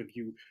character point of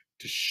view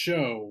to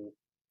show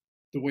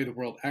the way the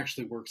world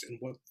actually works and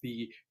what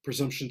the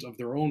presumptions of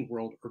their own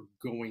world are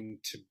going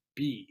to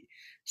be.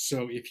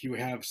 So if you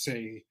have,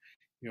 say,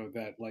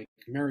 that like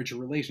marriage or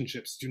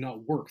relationships do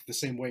not work the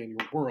same way in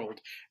your world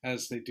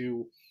as they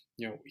do,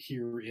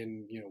 here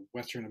in,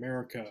 Western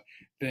America,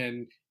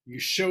 then you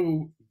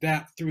show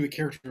that through the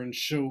character and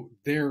show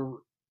their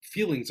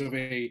feelings of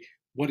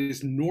what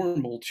is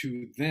normal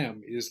to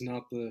them is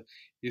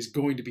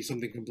going to be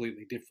something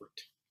completely different.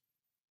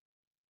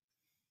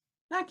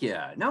 Heck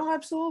yeah, no,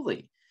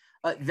 absolutely.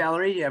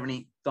 Valerie, do you have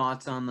any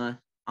thoughts on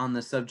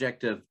the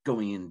subject of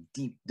going in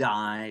deep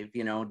dive,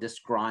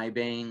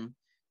 describing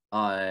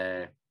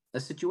a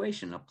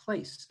situation, a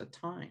place, a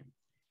time?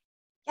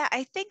 Yeah,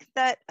 I think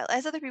that,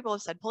 as other people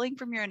have said, pulling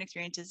from your own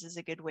experiences is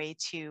a good way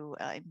to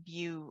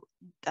view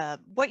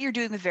what you're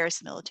doing with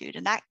verisimilitude.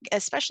 And that,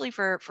 especially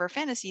for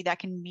fantasy, that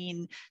can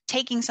mean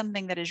taking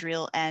something that is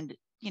real and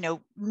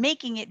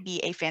making it be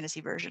a fantasy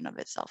version of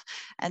itself.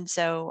 And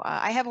so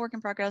I have a work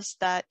in progress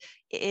that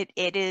it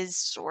is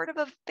sort of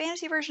a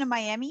fantasy version of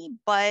Miami,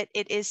 but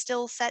it is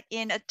still set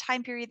in a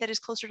time period that is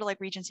closer to like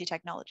Regency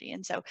technology.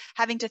 And so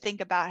having to think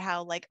about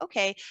how, like,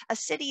 okay, a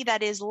city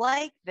that is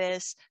like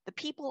this, the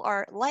people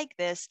are like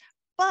this,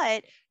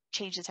 but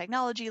change the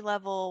technology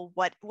level,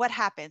 what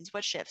happens,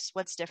 what shifts,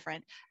 what's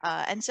different.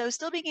 And so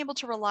still being able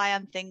to rely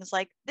on things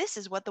like, this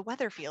is what the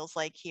weather feels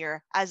like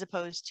here, as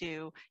opposed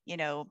to,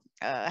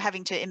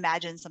 having to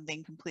imagine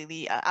something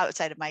completely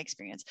outside of my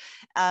experience.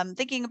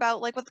 Thinking about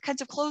like what the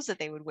kinds of clothes that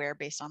they would wear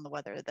based on the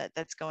weather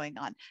that's going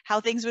on, how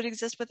things would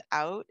exist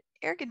without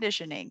air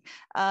conditioning.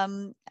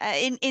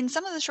 In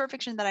some of the short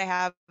fiction that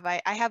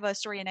I have a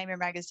story in Nightmare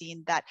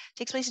Magazine that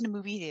takes place in a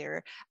movie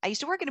theater. I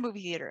used to work in a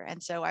movie theater,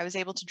 and so I was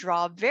able to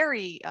draw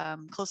very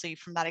closely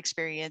from that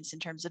experience in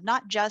terms of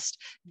not just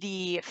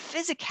the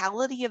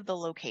physicality of the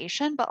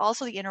location, but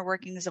also the inner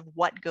workings of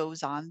what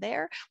goes on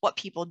there, what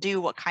people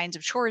do, what kinds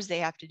of chores they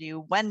have to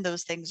do when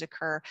those things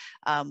occur,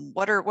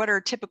 what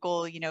are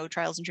typical,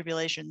 trials and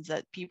tribulations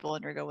that people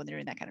undergo when they're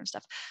doing that kind of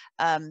stuff.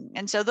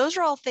 And so those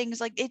are all things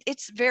like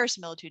it's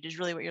verisimilitude is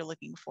really what you're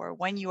looking for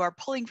when you are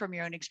pulling from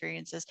your own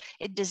experiences.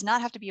 It does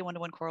not have to be a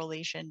one-to-one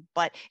correlation,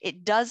 but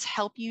it does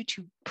help you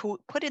to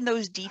put in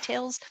those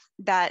details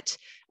that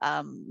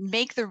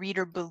make the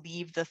reader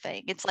believe the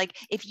thing. It's like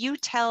if you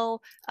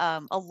tell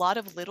a lot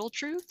of little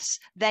truths,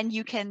 then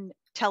you can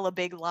tell a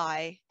big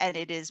lie and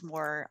it is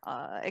more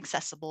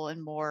accessible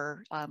and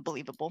more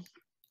believable.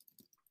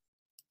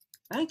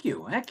 Thank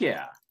you. Heck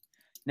yeah.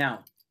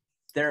 Now,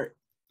 there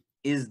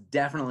is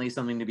definitely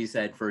something to be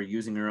said for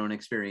using your own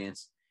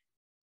experience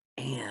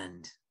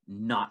and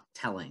not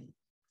telling.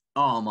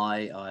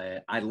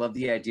 I love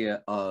the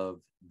idea of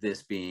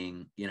this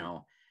being,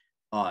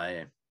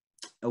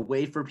 a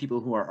way for people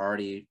who are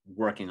already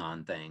working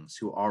on things,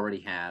 who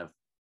already have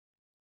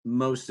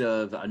most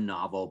of a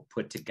novel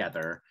put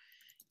together,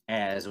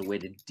 as a way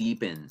to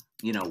deepen,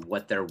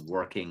 what they're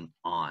working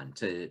on,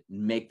 to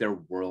make their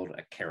world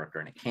a character.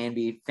 And it can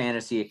be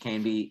fantasy, it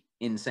can be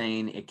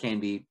insane, it can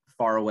be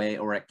far away,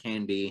 or it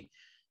can be,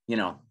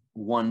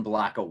 one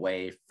block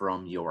away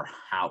from your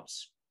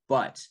house.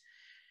 But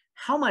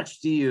how much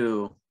do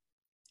you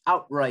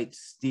outright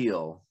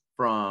steal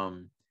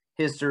from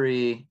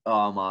history,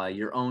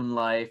 your own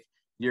life,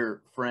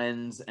 your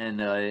friends and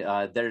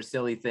their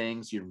silly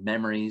things, your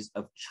memories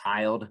of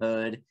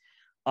childhood?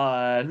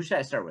 Who should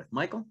I start with?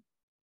 Michael?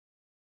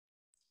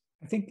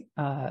 I think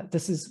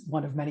this is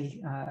one of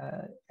many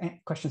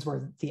questions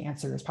where the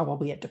answer is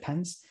probably it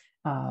depends.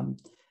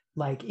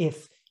 Like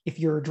if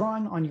you're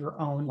drawing on your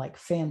own, like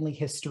family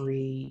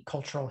history,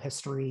 cultural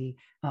history,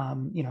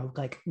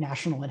 like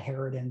national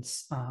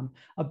inheritance,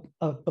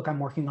 a book I'm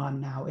working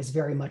on now is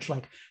very much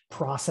like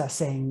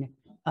processing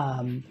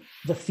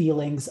the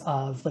feelings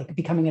of like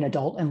becoming an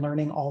adult and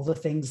learning all the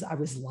things I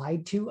was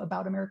lied to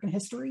about American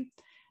history,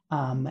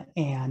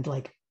 and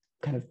like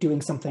kind of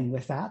doing something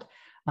with that.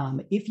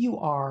 If you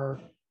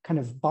are kind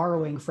of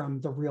borrowing from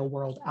the real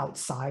world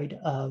outside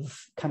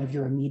of kind of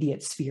your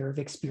immediate sphere of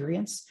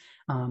experience,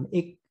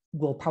 it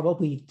will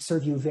probably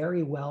serve you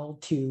very well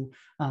to,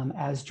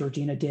 as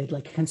Georgina did,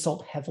 like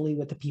consult heavily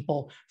with the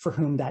people for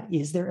whom that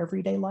is their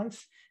everyday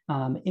life.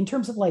 In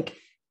terms of like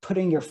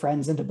putting your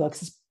friends into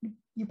books,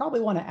 you probably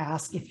want to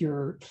ask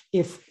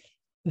if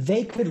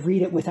they could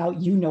read it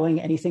without you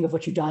knowing anything of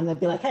what you've done. They'd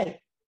be like,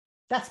 hey,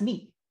 that's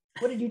me.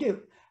 What did you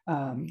do?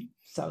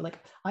 So like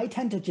I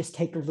tend to just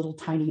take little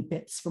tiny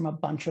bits from a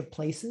bunch of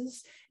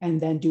places and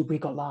then do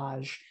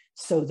bricolage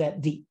so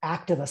that the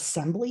act of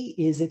assembly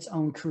is its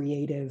own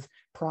creative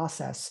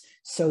process,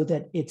 so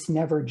that it's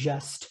never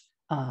just,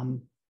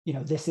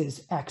 this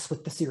is X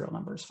with the serial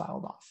numbers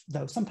filed off,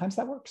 though sometimes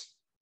that works.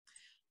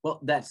 Well,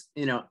 that's,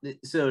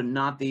 so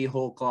not the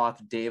whole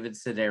cloth David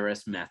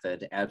Sedaris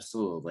method,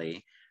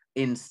 absolutely.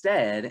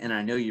 Instead, and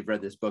I know you've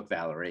read this book,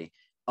 Valerie,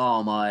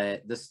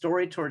 the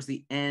story towards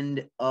the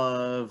end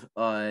of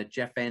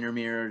Jeff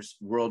Vandermeer's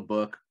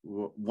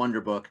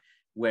Wonder Book,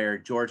 where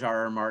George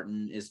R.R.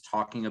 Martin is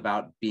talking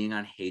about being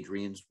on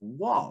Hadrian's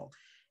Wall.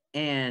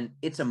 And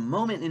it's a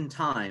moment in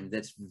time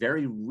that's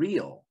very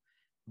real,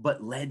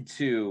 but led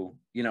to,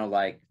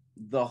 like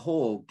the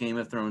whole Game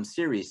of Thrones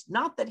series.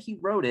 Not that he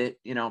wrote it,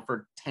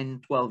 for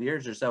 10, 12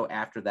 years or so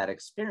after that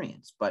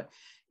experience, but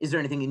is there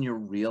anything in your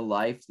real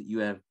life that you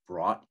have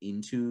brought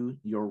into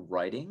your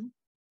writing?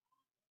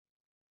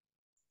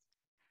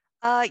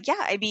 Yeah,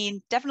 I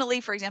mean,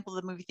 definitely, for example,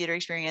 the movie theater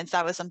experience,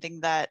 that was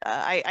something that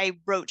I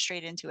wrote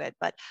straight into it.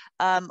 But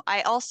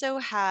I also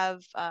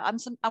have,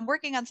 I'm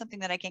working on something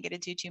that I can't get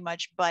into too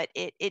much, but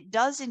it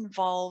does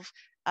involve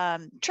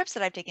trips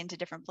that I've taken to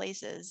different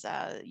places.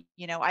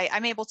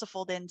 I'm able to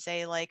fold in,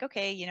 say, like,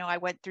 okay, I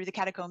went through the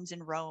catacombs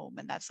in Rome,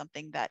 and that's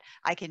something that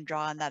I can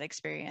draw on that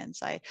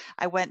experience.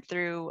 I went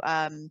through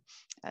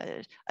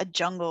a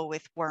jungle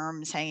with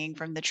worms hanging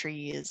from the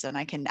trees, and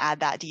I can add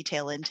that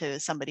detail into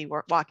somebody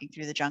walking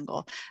through the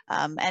jungle.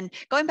 And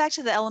going back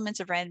to the elements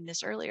of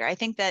randomness earlier, I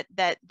think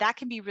that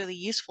can be really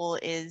useful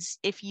is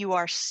if you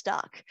are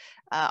stuck.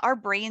 Our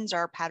brains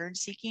are pattern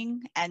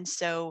seeking, and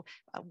so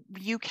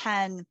you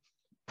can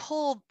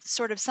pull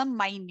sort of some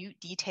minute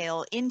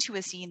detail into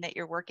a scene that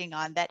you're working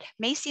on that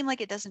may seem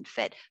like it doesn't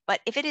fit, but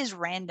if it is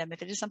random,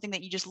 if it is something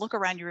that you just look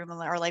around your room and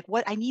are like,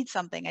 what, I need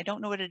something, I don't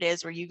know what it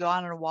is, or you go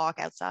on a walk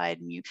outside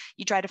and you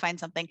try to find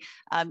something,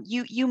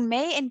 you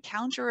may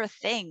encounter a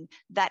thing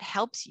that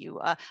helps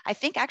you. I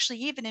think actually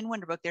even in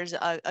Wonder Book there's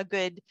a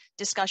good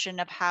discussion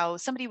of how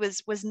somebody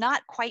was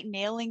not quite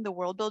nailing the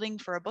world building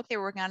for a book they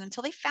were working on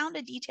until they found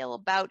a detail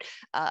about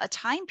a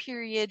time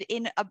period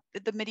in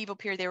the medieval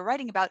period they were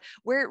writing about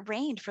where it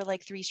rained for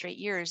like 3 straight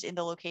years in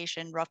the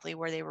location roughly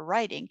where they were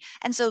writing.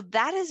 And so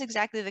that is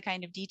exactly the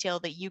kind of detail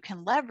that you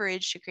can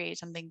leverage to create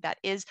something that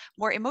is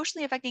more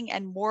emotionally affecting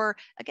and more,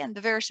 again,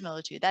 the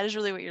verisimilitude. That is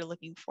really what you're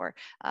looking for.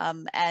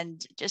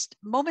 And just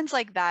moments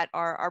like that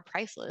are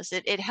priceless.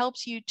 It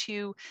helps you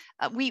to,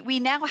 we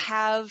now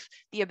have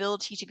the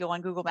ability to go on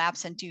Google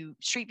Maps and do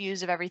street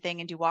views of everything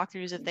and do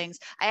walkthroughs of things.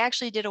 I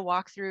actually did a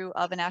walkthrough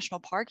of a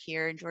national park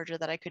here in Georgia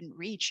that I couldn't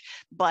reach,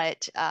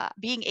 but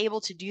being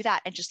able to do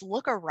that and just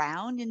look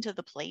around into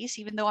the place,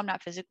 even though I'm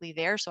not physically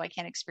there, so I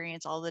can't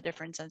experience all the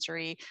different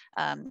sensory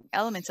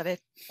elements of it,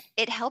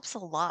 it helps a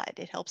lot.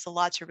 It helps a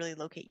lot to really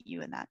locate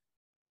you in that.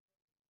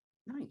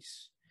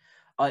 Nice.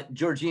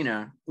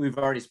 Georgina, we've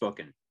already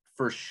spoken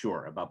for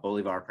sure about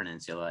Bolivar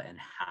Peninsula and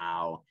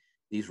how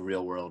these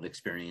real world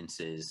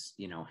experiences,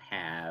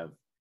 have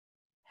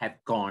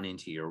gone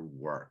into your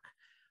work.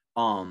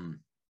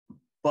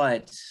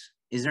 But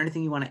is there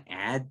anything you want to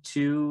add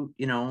to,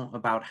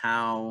 about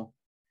how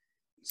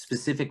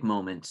specific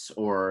moments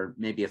or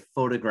maybe a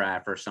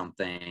photograph or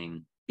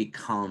something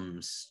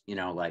becomes,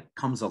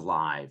 comes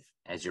alive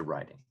as you're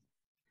writing?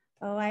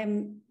 Oh,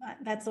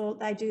 that's all,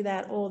 I do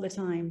that all the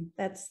time.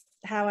 That's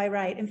how I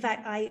write. In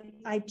fact, I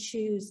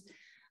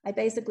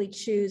basically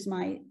choose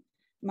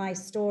my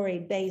story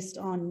based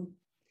on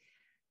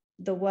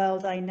the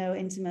world I know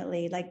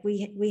intimately. Like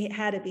we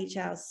had a beach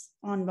house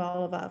on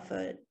Bolivar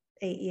for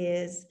 8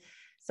 years.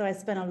 So I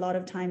spent a lot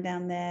of time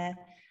down there.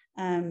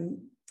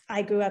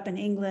 I grew up in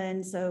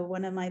England, so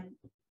one of my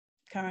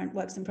current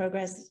works in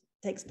progress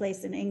takes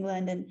place in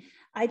England. And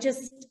I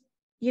just,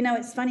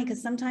 it's funny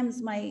because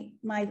sometimes my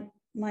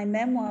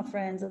memoir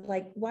friends are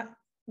like,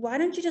 why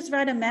don't you just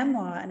write a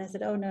memoir? And I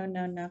said, oh,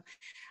 no.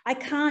 I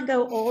can't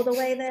go all the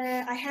way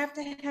there. I have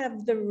to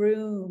have the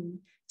room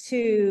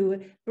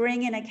to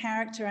bring in a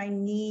character I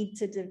need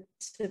to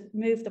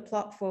move the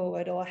plot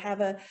forward, or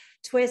have a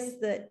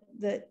twist that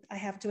I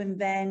have to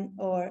invent,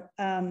 or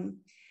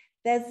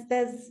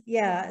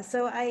yeah.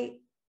 So I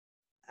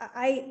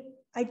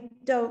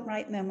don't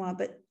write memoir,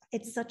 but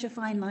it's such a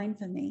fine line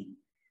for me.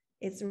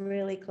 It's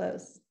really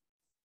close.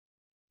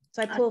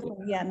 So I pull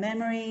from,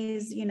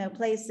 memories,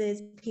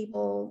 places,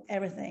 people,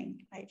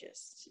 everything. I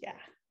just,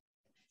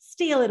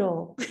 steal it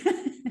all.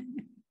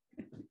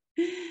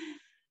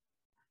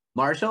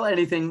 Marshall,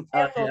 anything?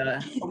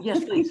 Oh,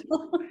 yes, please.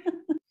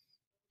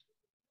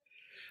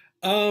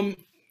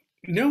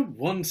 No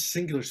one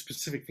singular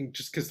specific thing,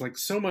 just because like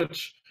so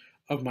much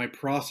of my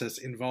process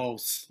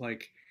involves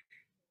like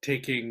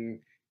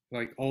taking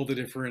like all the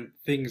different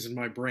things in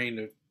my brain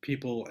of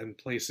people and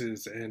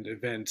places and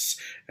events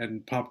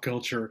and pop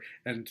culture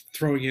and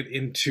throwing it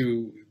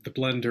into the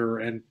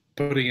blender and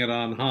putting it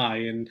on high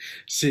and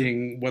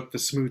seeing what the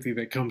smoothie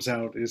that comes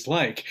out is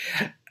like.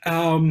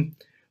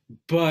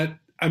 But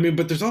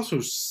there's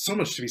also so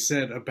much to be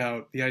said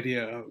about the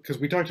idea, because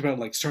we talked about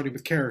like starting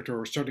with character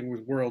or starting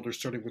with world or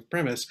starting with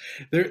premise.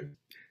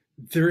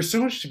 There is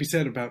so much to be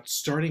said about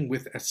starting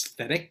with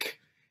aesthetic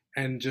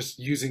and just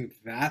using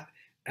that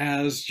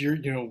as your,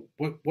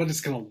 what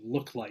it's going to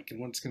look like and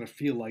what it's going to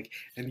feel like,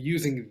 and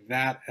using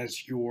that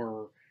as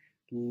your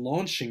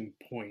launching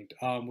point.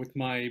 With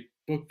my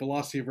book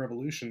Velocity of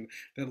Revolution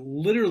that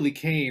literally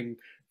came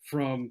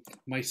from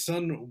my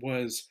son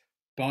was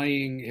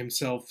buying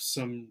himself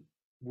some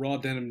raw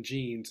denim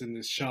jeans in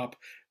this shop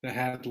that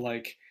had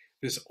like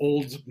this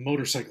old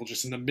motorcycle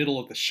just in the middle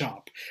of the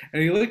shop.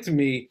 And he looked at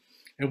me,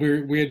 and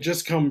we had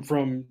just come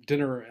from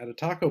dinner at a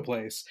taco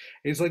place.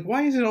 And he's like,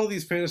 why is it all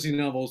these fantasy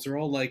novels, they're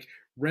all like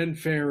Ren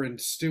Fair and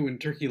stew and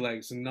turkey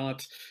legs and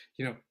not,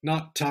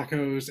 not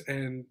tacos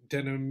and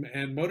denim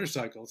and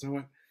motorcycles? And I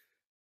went,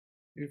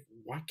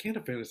 why can't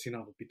a fantasy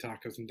novel be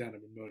tacos and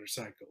denim and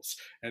motorcycles?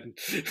 And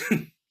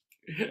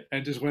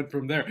and just went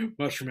from there.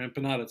 Mushroom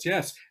empanadas,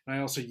 yes. And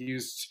I also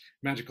used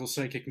magical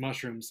psychic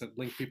mushrooms that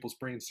link people's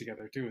brains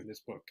together too in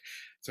this book.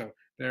 So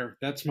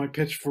that's my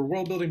pitch for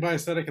World Building by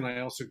Aesthetic, and I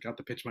also got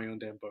to pitch my own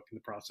damn book in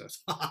the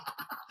process.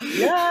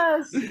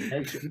 Yes.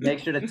 Make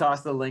sure to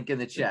toss the link in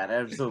the chat.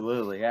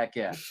 Absolutely, heck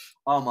yeah.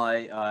 I'm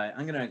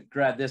gonna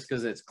grab this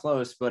because it's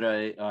close, but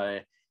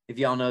if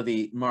y'all know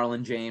the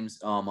Marlon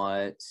James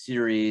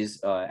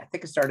series, I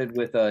think it started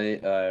with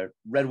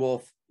Red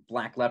Wolf,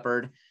 Black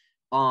Leopard.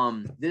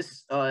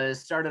 This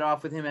started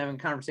off with him having a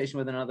conversation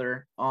with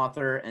another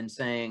author and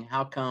saying,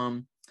 how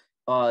come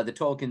the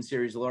Tolkien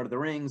series, Lord of the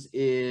Rings,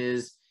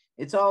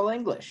 it's all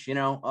English,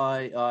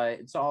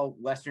 it's all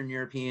Western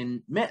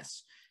European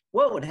myths.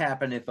 What would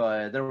happen if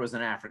there was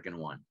an African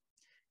one?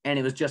 And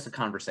it was just a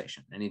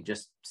conversation, and he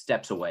just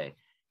steps away.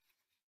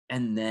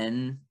 And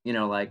then,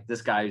 like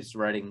this guy's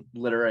writing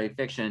literary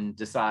fiction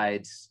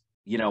decides,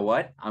 you know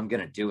what, I'm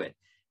going to do it.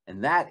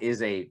 And that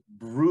is a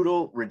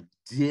brutal,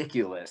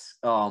 ridiculous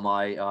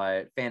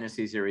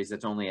fantasy series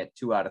that's only at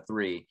 2 out of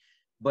 3.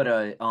 But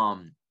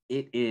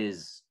it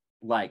is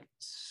like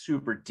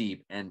super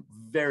deep and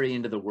very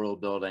into the world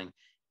building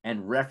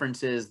and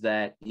references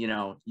that,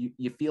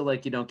 you feel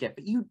like you don't get,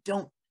 but you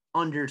don't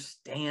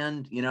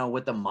understand,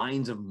 what the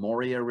mines of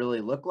Moria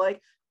really look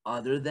like,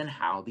 other than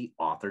how the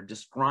author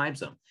describes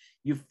them.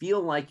 You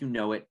feel like you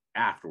know it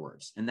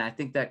afterwards. And I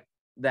think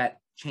that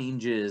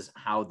changes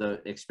how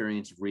the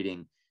experience of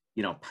reading,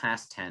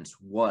 past tense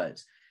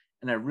was.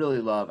 And I really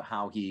love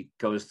how he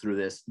goes through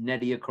this.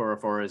 Nnedi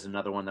Okorafor is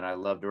another one that I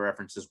love to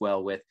reference as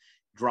well, with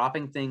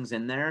dropping things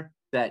in there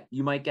that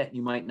you might get,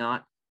 you might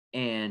not.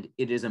 And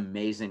it is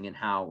amazing in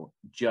how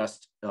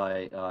just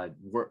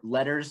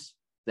letters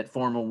that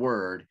form a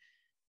word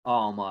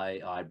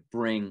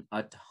bring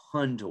a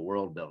ton to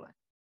world building.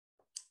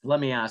 Let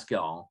me ask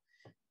y'all,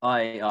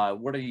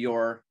 what are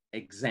your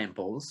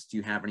examples? Do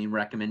you have any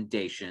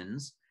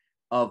recommendations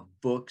of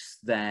books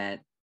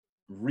that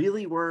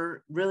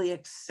really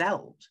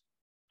excelled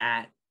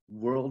at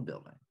world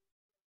building?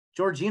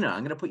 Georgina, I'm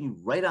going to put you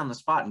right on the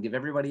spot and give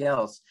everybody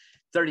else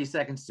 30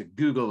 seconds to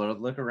Google or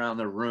look around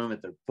the room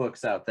at their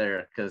books out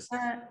there, because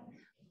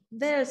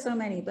there are so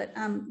many, but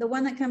the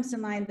one that comes to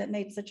mind that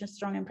made such a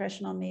strong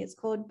impression on me is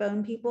called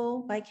Bone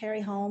People by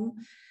Carrie Holm,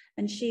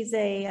 and she's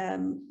a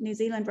New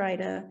Zealand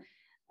writer.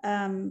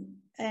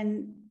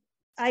 And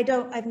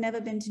I've never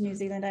been to New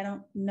Zealand. I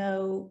don't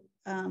know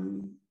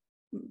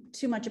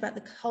too much about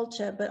the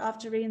culture, but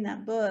after reading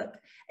that book,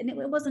 and it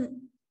wasn't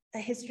a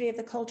history of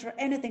the culture or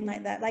anything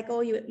like that, like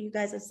all you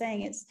guys are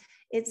saying,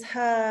 it's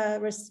her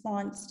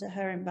response to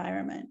her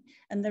environment,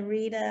 and the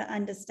reader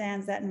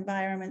understands that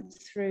environment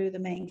through the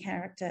main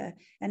character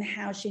and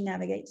how she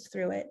navigates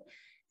through it.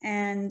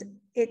 And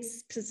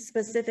it's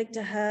specific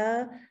to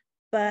her,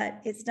 but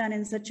it's done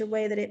in such a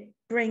way that it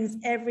brings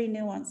every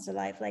nuance to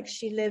life. Like,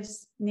 she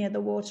lives near the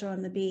water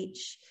on the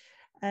beach,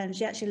 and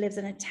she actually lives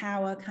in a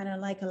tower, kind of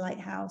like a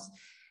lighthouse.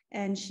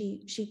 And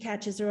she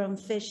catches her own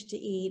fish to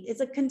eat.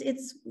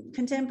 It's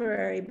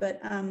contemporary, but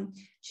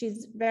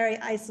she's very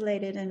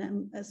isolated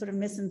and sort of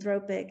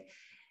misanthropic.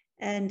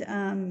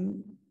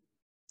 And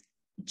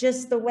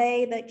just the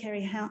way that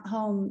Carrie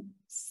Holm,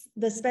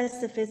 the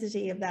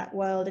specificity of that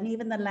world, and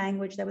even the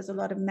language, there was a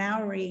lot of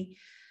Maori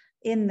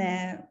in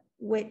there,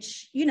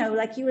 which,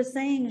 like you were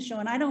saying,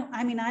 Sean, I don't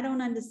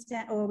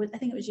understand, or I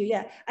think it was you,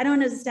 yeah, I don't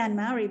understand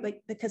Maori,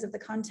 but because of the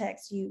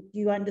context,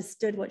 you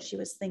understood what she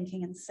was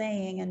thinking and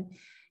saying,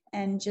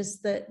 and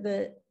just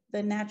the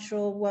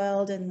natural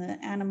world and the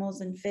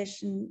animals and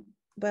fish and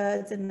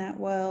birds in that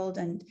world.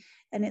 And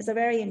it's a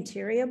very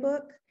interior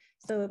book.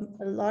 So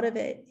a lot of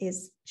it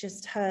is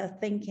just her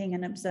thinking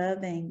and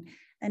observing.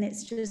 And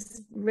it's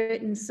just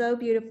written so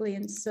beautifully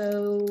and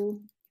so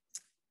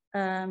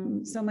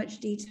much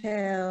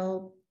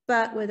detail,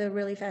 but with a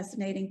really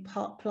fascinating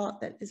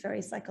plot that is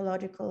very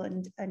psychological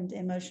and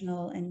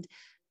emotional, and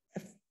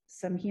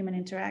some human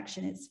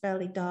interaction. It's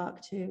fairly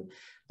dark too.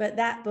 But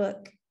that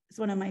book, it's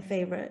one of my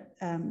favorite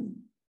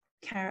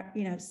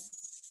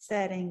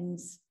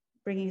settings,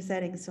 bringing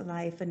settings to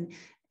life and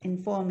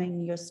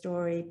informing your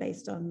story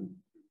based on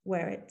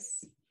where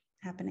it's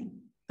happening.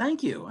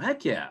 Thank you.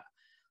 Heck yeah.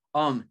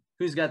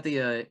 Who's got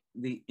the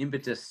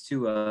impetus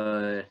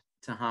to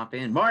hop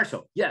in?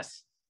 Marshall,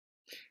 yes.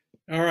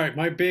 All right,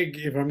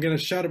 if I'm going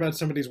to shout about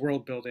somebody's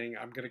world building,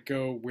 I'm going to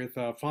go with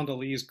Fonda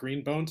Lee's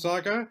Greenbone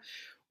Saga,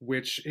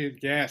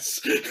 yes,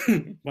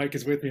 Mike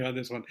is with me on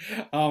this one.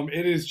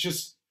 It is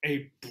just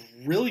a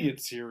brilliant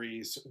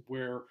series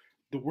where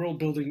the world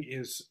building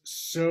is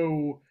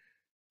so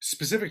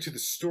specific to the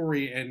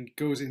story and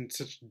goes in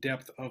such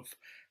depth of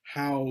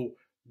how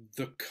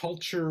the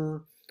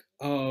culture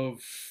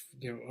of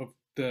of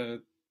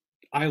the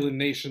island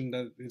nation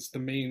that is the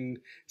main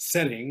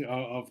setting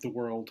of the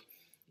world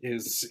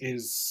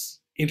is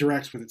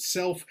interacts with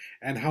itself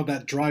and how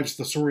that drives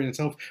the story in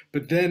itself.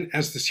 But then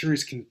as the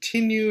series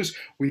continues,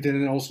 we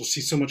then also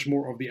see so much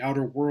more of the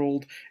outer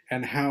world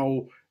and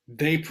how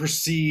they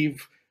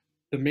perceive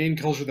the main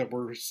culture that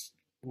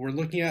we're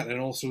looking at. And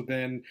also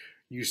then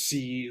you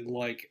see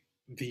like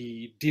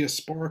the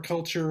diaspora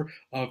culture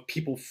of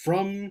people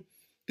from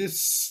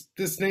this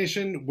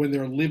nation when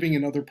they're living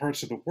in other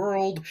parts of the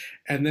world.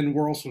 And then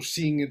we're also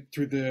seeing it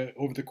through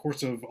over the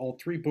course of all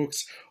three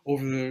books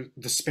over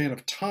the span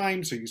of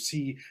time. So you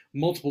see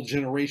multiple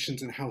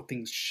generations and how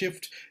things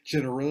shift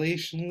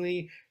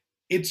generationally.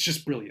 It's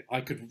just brilliant.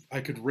 I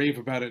could rave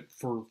about it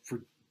for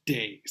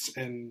days,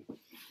 and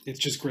it's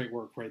just great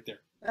work right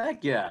there.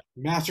 Heck yeah.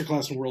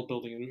 Masterclass in world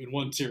building in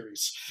one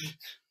series.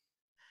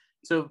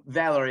 So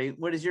Valerie,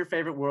 what is your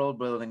favorite world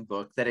building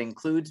book that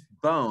includes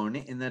bone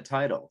in the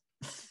title?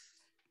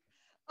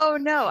 Oh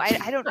no,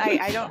 I don't.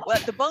 Well,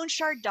 the Bone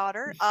Shard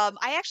Daughter.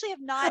 I actually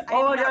have not. I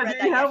have Oh not yeah, read do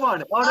that you have yet.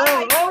 one? Oh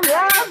no! Oh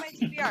yeah!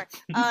 My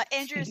TBR.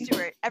 Andrea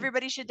Stewart.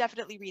 Everybody should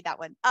definitely read that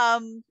one.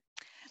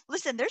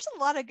 Listen, there's a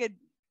lot of good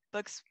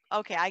books.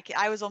 Okay,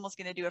 I was almost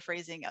going to do a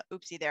phrasing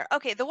oopsie there.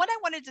 Okay, the one I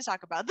wanted to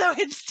talk about though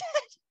instead.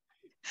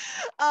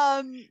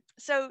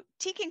 So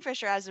T.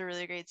 Kingfisher has a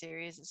really great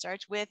series. It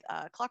starts with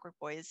Clockwork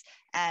Boys,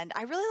 and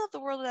I really love the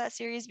world of that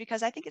series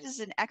because I think it is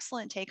an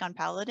excellent take on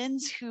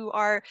paladins who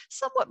are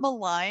somewhat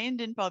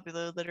maligned in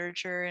popular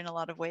literature in a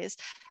lot of ways.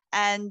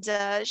 And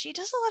she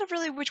does a lot of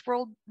really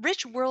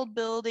rich world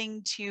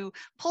building to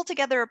pull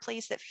together a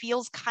place that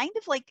feels kind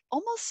of like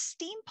almost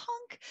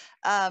steampunk.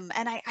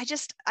 And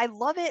I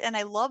love it, and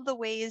I love the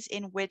ways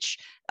in which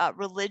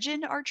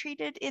religion are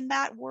treated in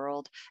that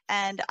world,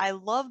 and I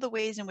love the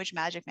ways in which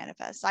magic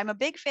manifests. I'm a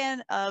big fan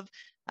of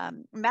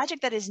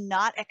magic that is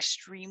not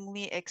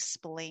extremely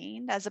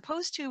explained, as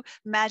opposed to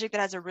magic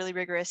that has a really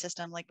rigorous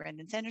system like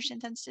Brandon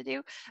Sanderson tends to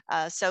do.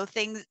 So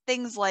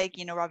things like,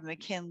 Robin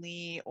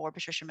McKinley or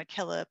Patricia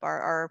McKillip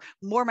are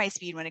more my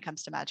speed when it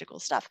comes to magical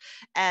stuff.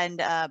 And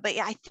but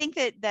yeah, I think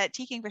that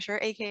T. Kingfisher,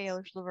 aka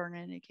Ursula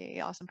Vernon,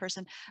 aka Awesome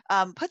Person,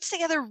 puts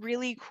together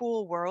really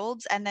cool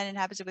worlds and then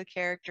inhabits it with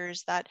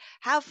characters that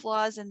have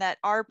flaws and that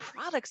are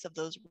products of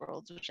those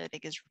worlds, which I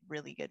think is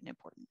really good and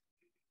important.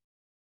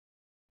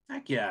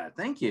 Heck yeah,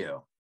 thank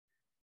you.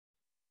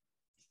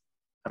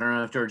 I don't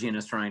know if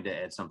Georgina's trying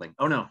to add something.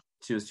 Oh no,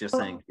 she was just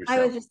saying yourself.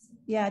 I was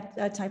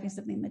just, typing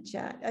something in the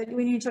chat.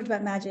 When you talked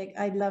about magic,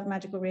 I love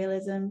magical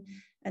realism,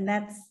 and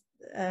that's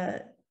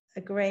a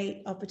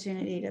great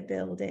opportunity to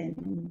build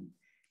in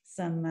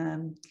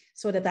some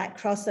sort of that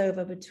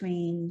crossover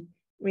between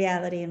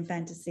reality and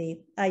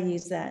fantasy. I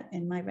use that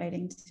in my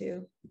writing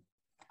too.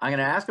 I'm going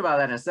to ask about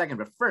that in a second,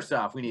 but first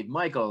off, we need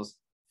Michael's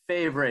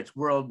favorite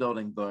world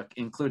building book,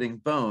 including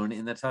bone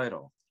in the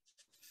title.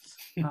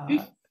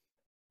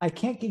 I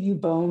can't give you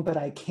bone, but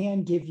I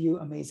can give you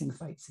amazing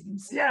fight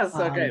scenes. Yes,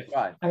 okay,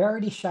 fine. I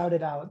already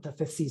shouted out the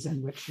 5th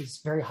season, which is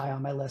very high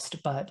on my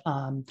list, but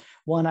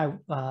one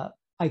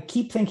I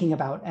keep thinking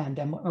about and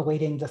am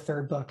awaiting the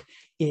 3rd book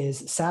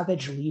is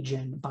Savage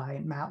Legion by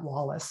Matt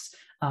Wallace.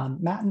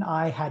 Matt and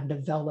I had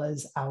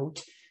novellas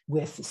out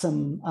with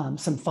some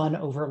fun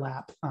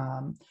overlap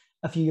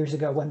a few years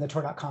ago when the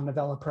Tor.com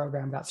novella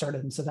program got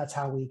started. And so that's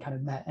how we kind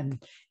of met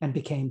and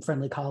became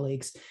friendly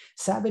colleagues.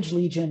 Savage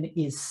Legion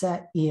is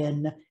set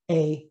in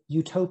a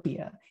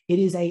utopia. It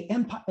is a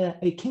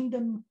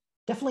kingdom,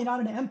 definitely not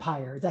an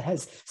empire, that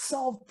has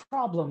solved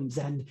problems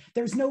and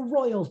there's no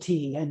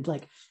royalty. And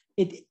like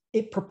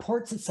it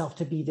purports itself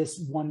to be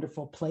this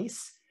wonderful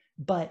place,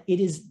 but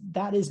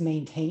that is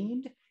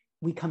maintained,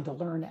 we come to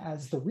learn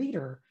as the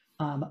reader,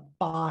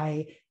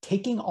 by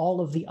taking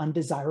all of the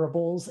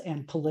undesirables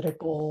and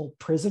political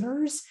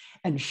prisoners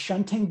and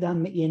shunting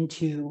them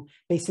into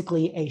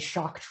basically a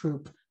shock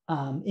troop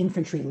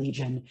infantry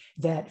legion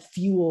that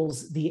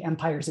fuels the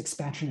empire's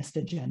expansionist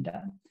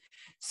agenda.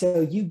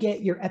 So you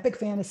get your epic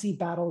fantasy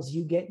battles,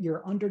 you get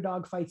your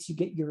underdog fights, you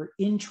get your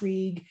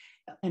intrigue,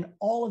 and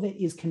all of it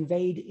is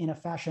conveyed in a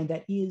fashion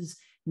that is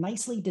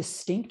nicely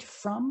distinct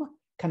from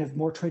kind of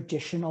more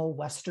traditional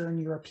Western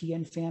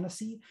European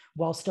fantasy,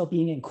 while still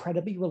being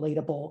incredibly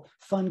relatable,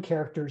 fun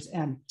characters,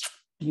 and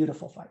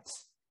beautiful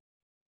fights.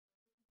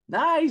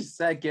 Nice,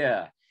 heck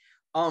yeah.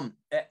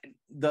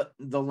 The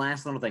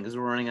last little thing, because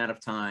we're running out of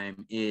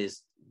time,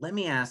 is let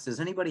me ask, does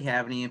anybody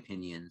have any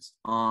opinions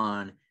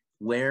on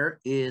where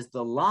is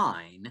the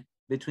line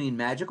between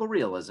magical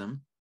realism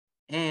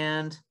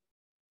and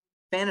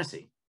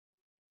fantasy?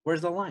 Where's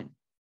the line?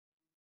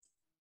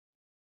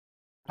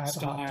 I have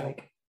a hot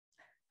take.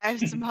 I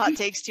have some hot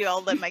takes too.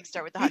 I'll let Mike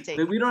start with the hot take.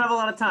 We don't have a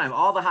lot of time.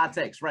 All the hot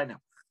takes right now.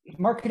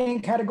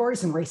 Marketing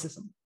categories and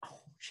racism.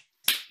 Oh,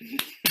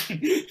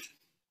 shit.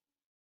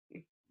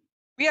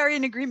 We are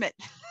in agreement.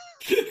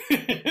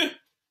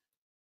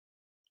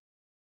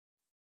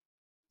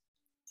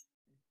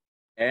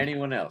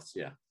 Anyone else?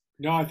 Yeah.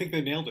 No, I think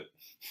they nailed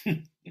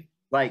it.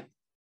 Like,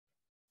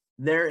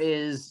 there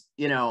is,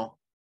 you know,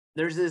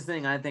 there's this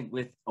thing I think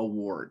with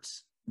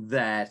awards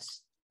that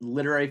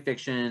literary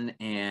fiction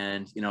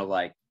and, you know,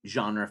 like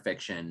genre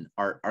fiction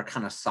are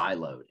kind of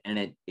siloed,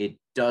 and it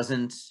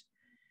doesn't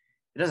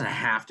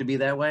have to be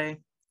that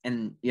way.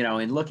 And, you know,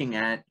 in looking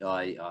at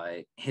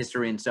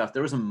history and stuff,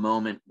 there was a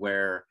moment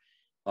where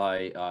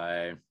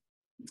what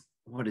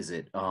is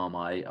it?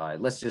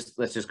 Let's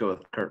just go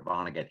with Kurt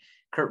Vonnegut.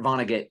 Kurt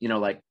Vonnegut, you know,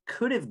 like,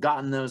 could have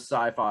gotten those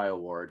sci-fi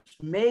awards.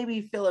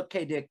 Maybe Philip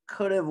K. Dick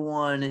could have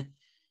won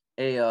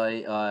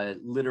a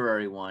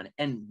literary one.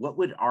 And what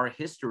would our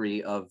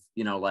history of,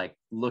 you know, like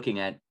looking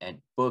at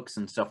books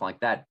and stuff like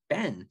that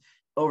been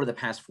over the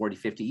past 40,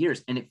 50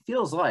 years? And it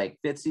feels like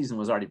Fifth Season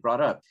was already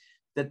brought up,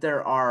 that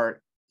there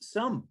are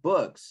some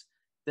books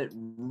that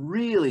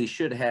really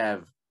should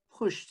have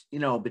pushed, you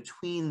know,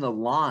 between the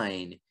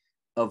line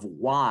of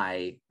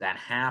why that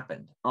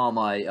happened. I'm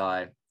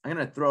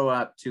gonna throw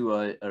out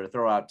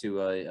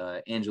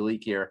to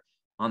Angelique here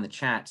on the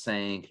chat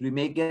saying, could we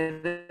make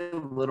it a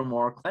little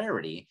more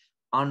clarity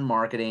on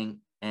marketing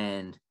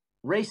and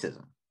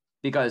racism?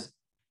 Because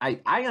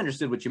I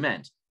understood what you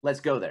meant. Let's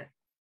go there.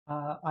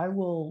 I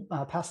will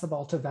pass the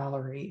ball to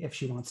Valerie if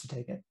she wants to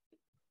take it.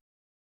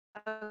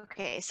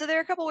 Okay, so there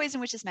are a couple ways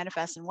in which this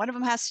manifests, and one of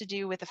them has to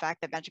do with the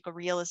fact that magical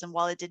realism,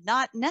 while it did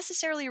not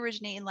necessarily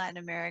originate in Latin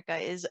America,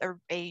 is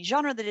a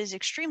genre that is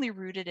extremely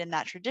rooted in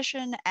that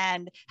tradition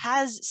and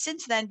has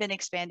since then been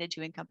expanded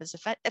to encompass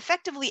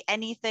effectively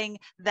anything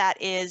that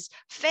is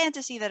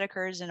fantasy that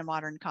occurs in a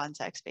modern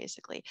context,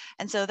 basically.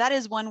 And so that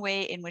is one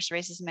way in which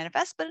racism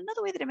manifests, but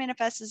another way that it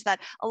manifests is that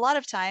a lot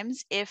of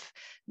times, if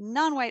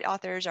non-white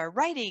authors are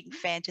writing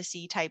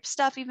fantasy type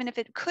stuff, even if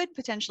it could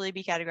potentially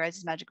be categorized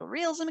as magical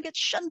realism, it gets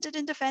shunted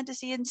into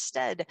fantasy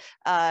instead,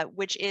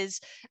 which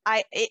is,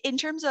 in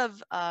terms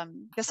of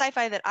the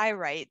sci-fi that I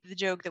write, the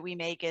joke that we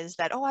make is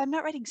that, oh, I'm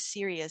not writing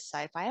serious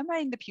sci-fi, I'm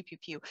writing the pew pew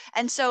pew.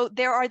 And so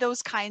there are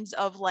those kinds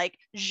of like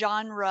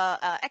genre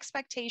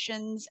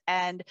expectations,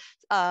 and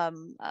I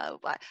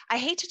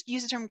hate to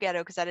use the term ghetto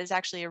because that is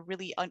actually a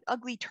really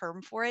ugly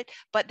term for it,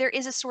 but there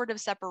is a sort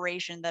of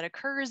separation that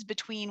occurs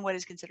between what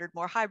is considered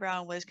more highbrow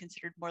and what is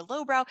considered more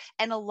lowbrow,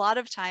 and a lot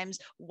of times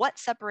what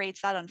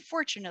separates that,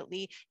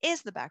 unfortunately,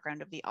 is the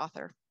background of the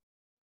author.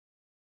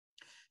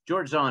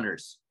 George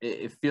Saunders,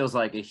 it feels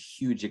like a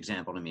huge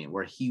example to me,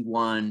 where he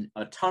won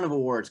a ton of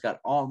awards, got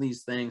all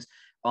these things,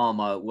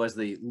 was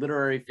the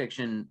literary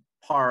fiction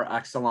par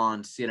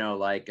excellence, you know,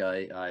 like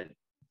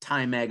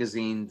Time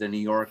Magazine, The New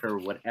Yorker,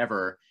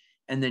 whatever.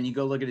 And then you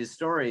go look at his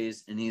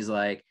stories and he's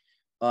like,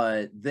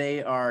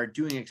 they are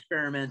doing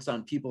experiments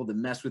on people to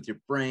mess with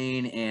your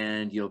brain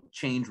and you'll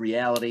change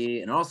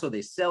reality. And also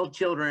they sell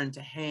children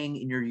to hang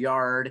in your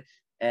yard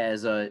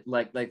as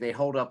like they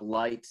hold up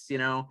lights, you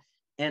know.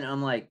 And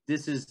I'm like,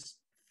 this is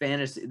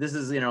fantasy. This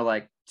is, you know,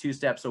 like 2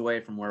 steps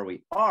away from where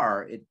we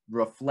are. It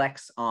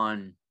reflects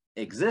on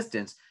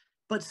existence,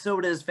 but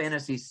so does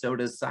fantasy, so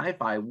does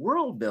sci-fi.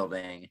 World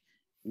building.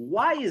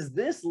 Why is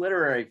this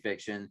literary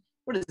fiction?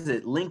 What is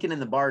it? Lincoln in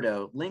the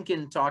Bardo.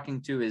 Lincoln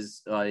talking to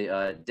his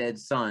dead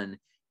son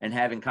and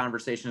having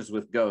conversations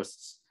with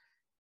ghosts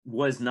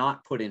was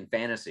not put in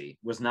fantasy,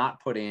 was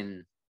not put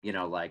in, you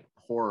know, like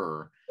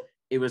horror.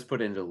 It was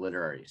put into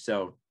literary.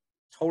 So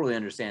totally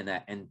understand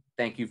that. And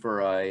thank you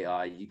for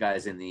you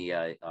guys in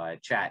the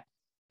chat.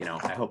 You know,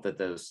 I hope that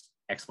those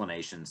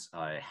explanations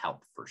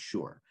help for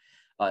sure.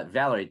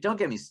 Valerie, don't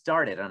get me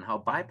started on how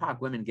BIPOC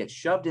women get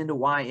shoved into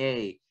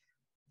YA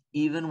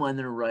even when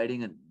they're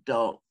writing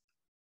adult.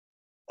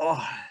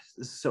 Oh,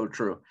 this is so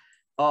true.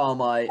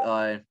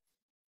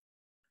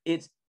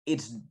 It's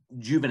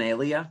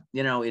juvenilia,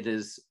 you know, it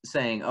is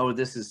saying, oh,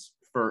 this is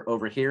for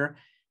over here.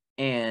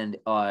 And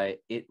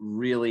it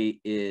really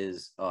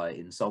is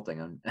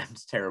insulting. I'm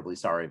terribly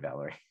sorry,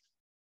 Valerie.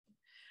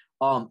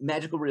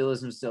 Magical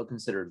realism is still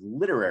considered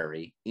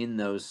literary in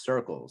those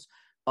circles.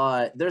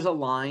 There's a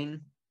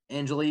line,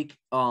 Angelique,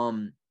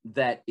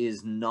 that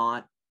is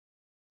not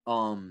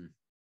hard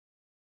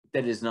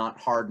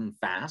and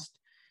fast.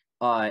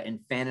 In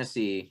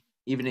fantasy,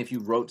 even if you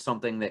wrote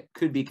something that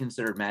could be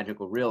considered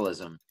magical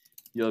realism,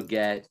 you'll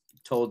get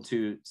told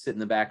to sit in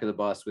the back of the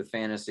bus with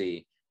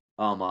fantasy.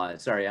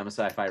 Sorry, I'm a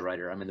sci-fi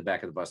writer. I'm in the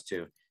back of the bus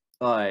too.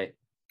 Like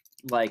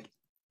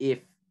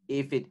if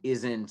it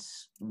isn't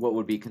what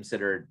would be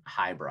considered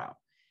highbrow,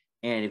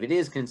 and if it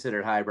is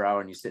considered highbrow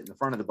and you sit in the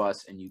front of the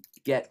bus and you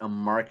get a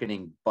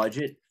marketing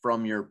budget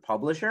from your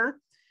publisher,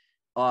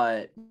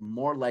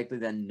 more likely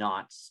than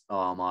not,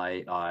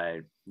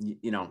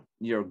 you know,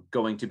 you're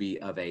going to be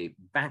of a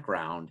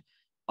background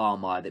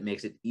that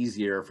makes it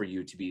easier for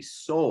you to be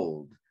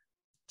sold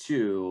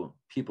to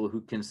people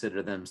who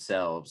consider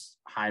themselves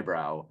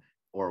highbrow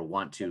or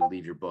want to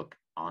leave your book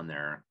on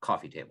their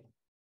coffee table.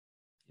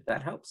 If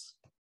that helps.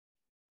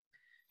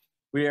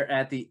 We are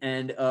at the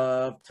end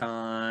of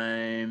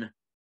time.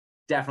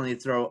 Definitely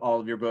throw all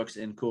of your books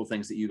and cool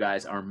things that you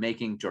guys are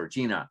making.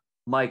 Georgina,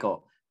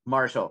 Michael,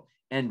 Marshall,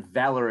 and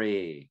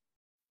Valerie.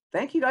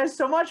 Thank you guys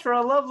so much for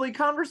a lovely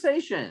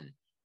conversation.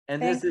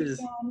 And this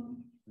is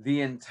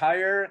the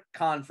entire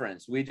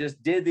conference. We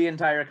just did the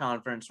entire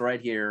conference right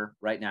here,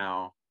 right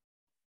now.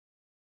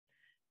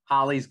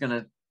 Holly's going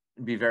to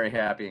be very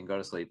happy and go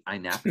to sleep. I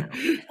nap now.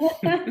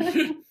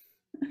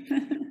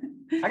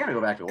 I got to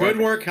go back to work. Good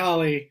work,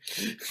 Holly.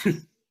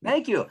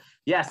 Thank you.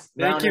 Yes.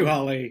 Thank you,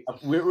 Holly.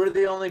 We're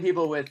the only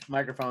people with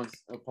microphones.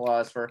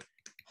 Applause for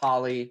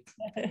Holly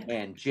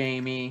and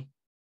Jamie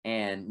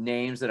and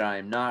names that I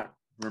am not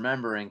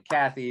remembering.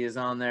 Kathy is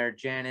on there.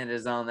 Janet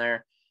is on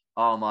there.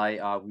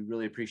 We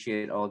really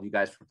appreciate all of you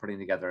guys for putting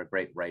together a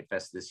great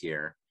Writefest this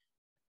year.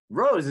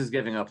 Rose is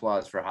giving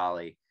applause for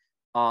Holly.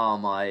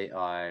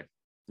 I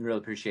really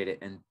appreciate it.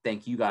 And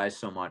thank you guys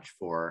so much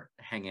for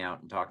hanging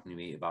out and talking to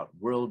me about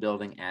world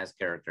building as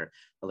character.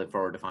 I look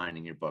forward to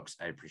finding your books.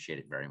 I appreciate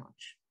it very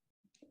much.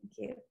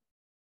 Thank you.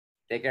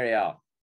 Take care, y'all.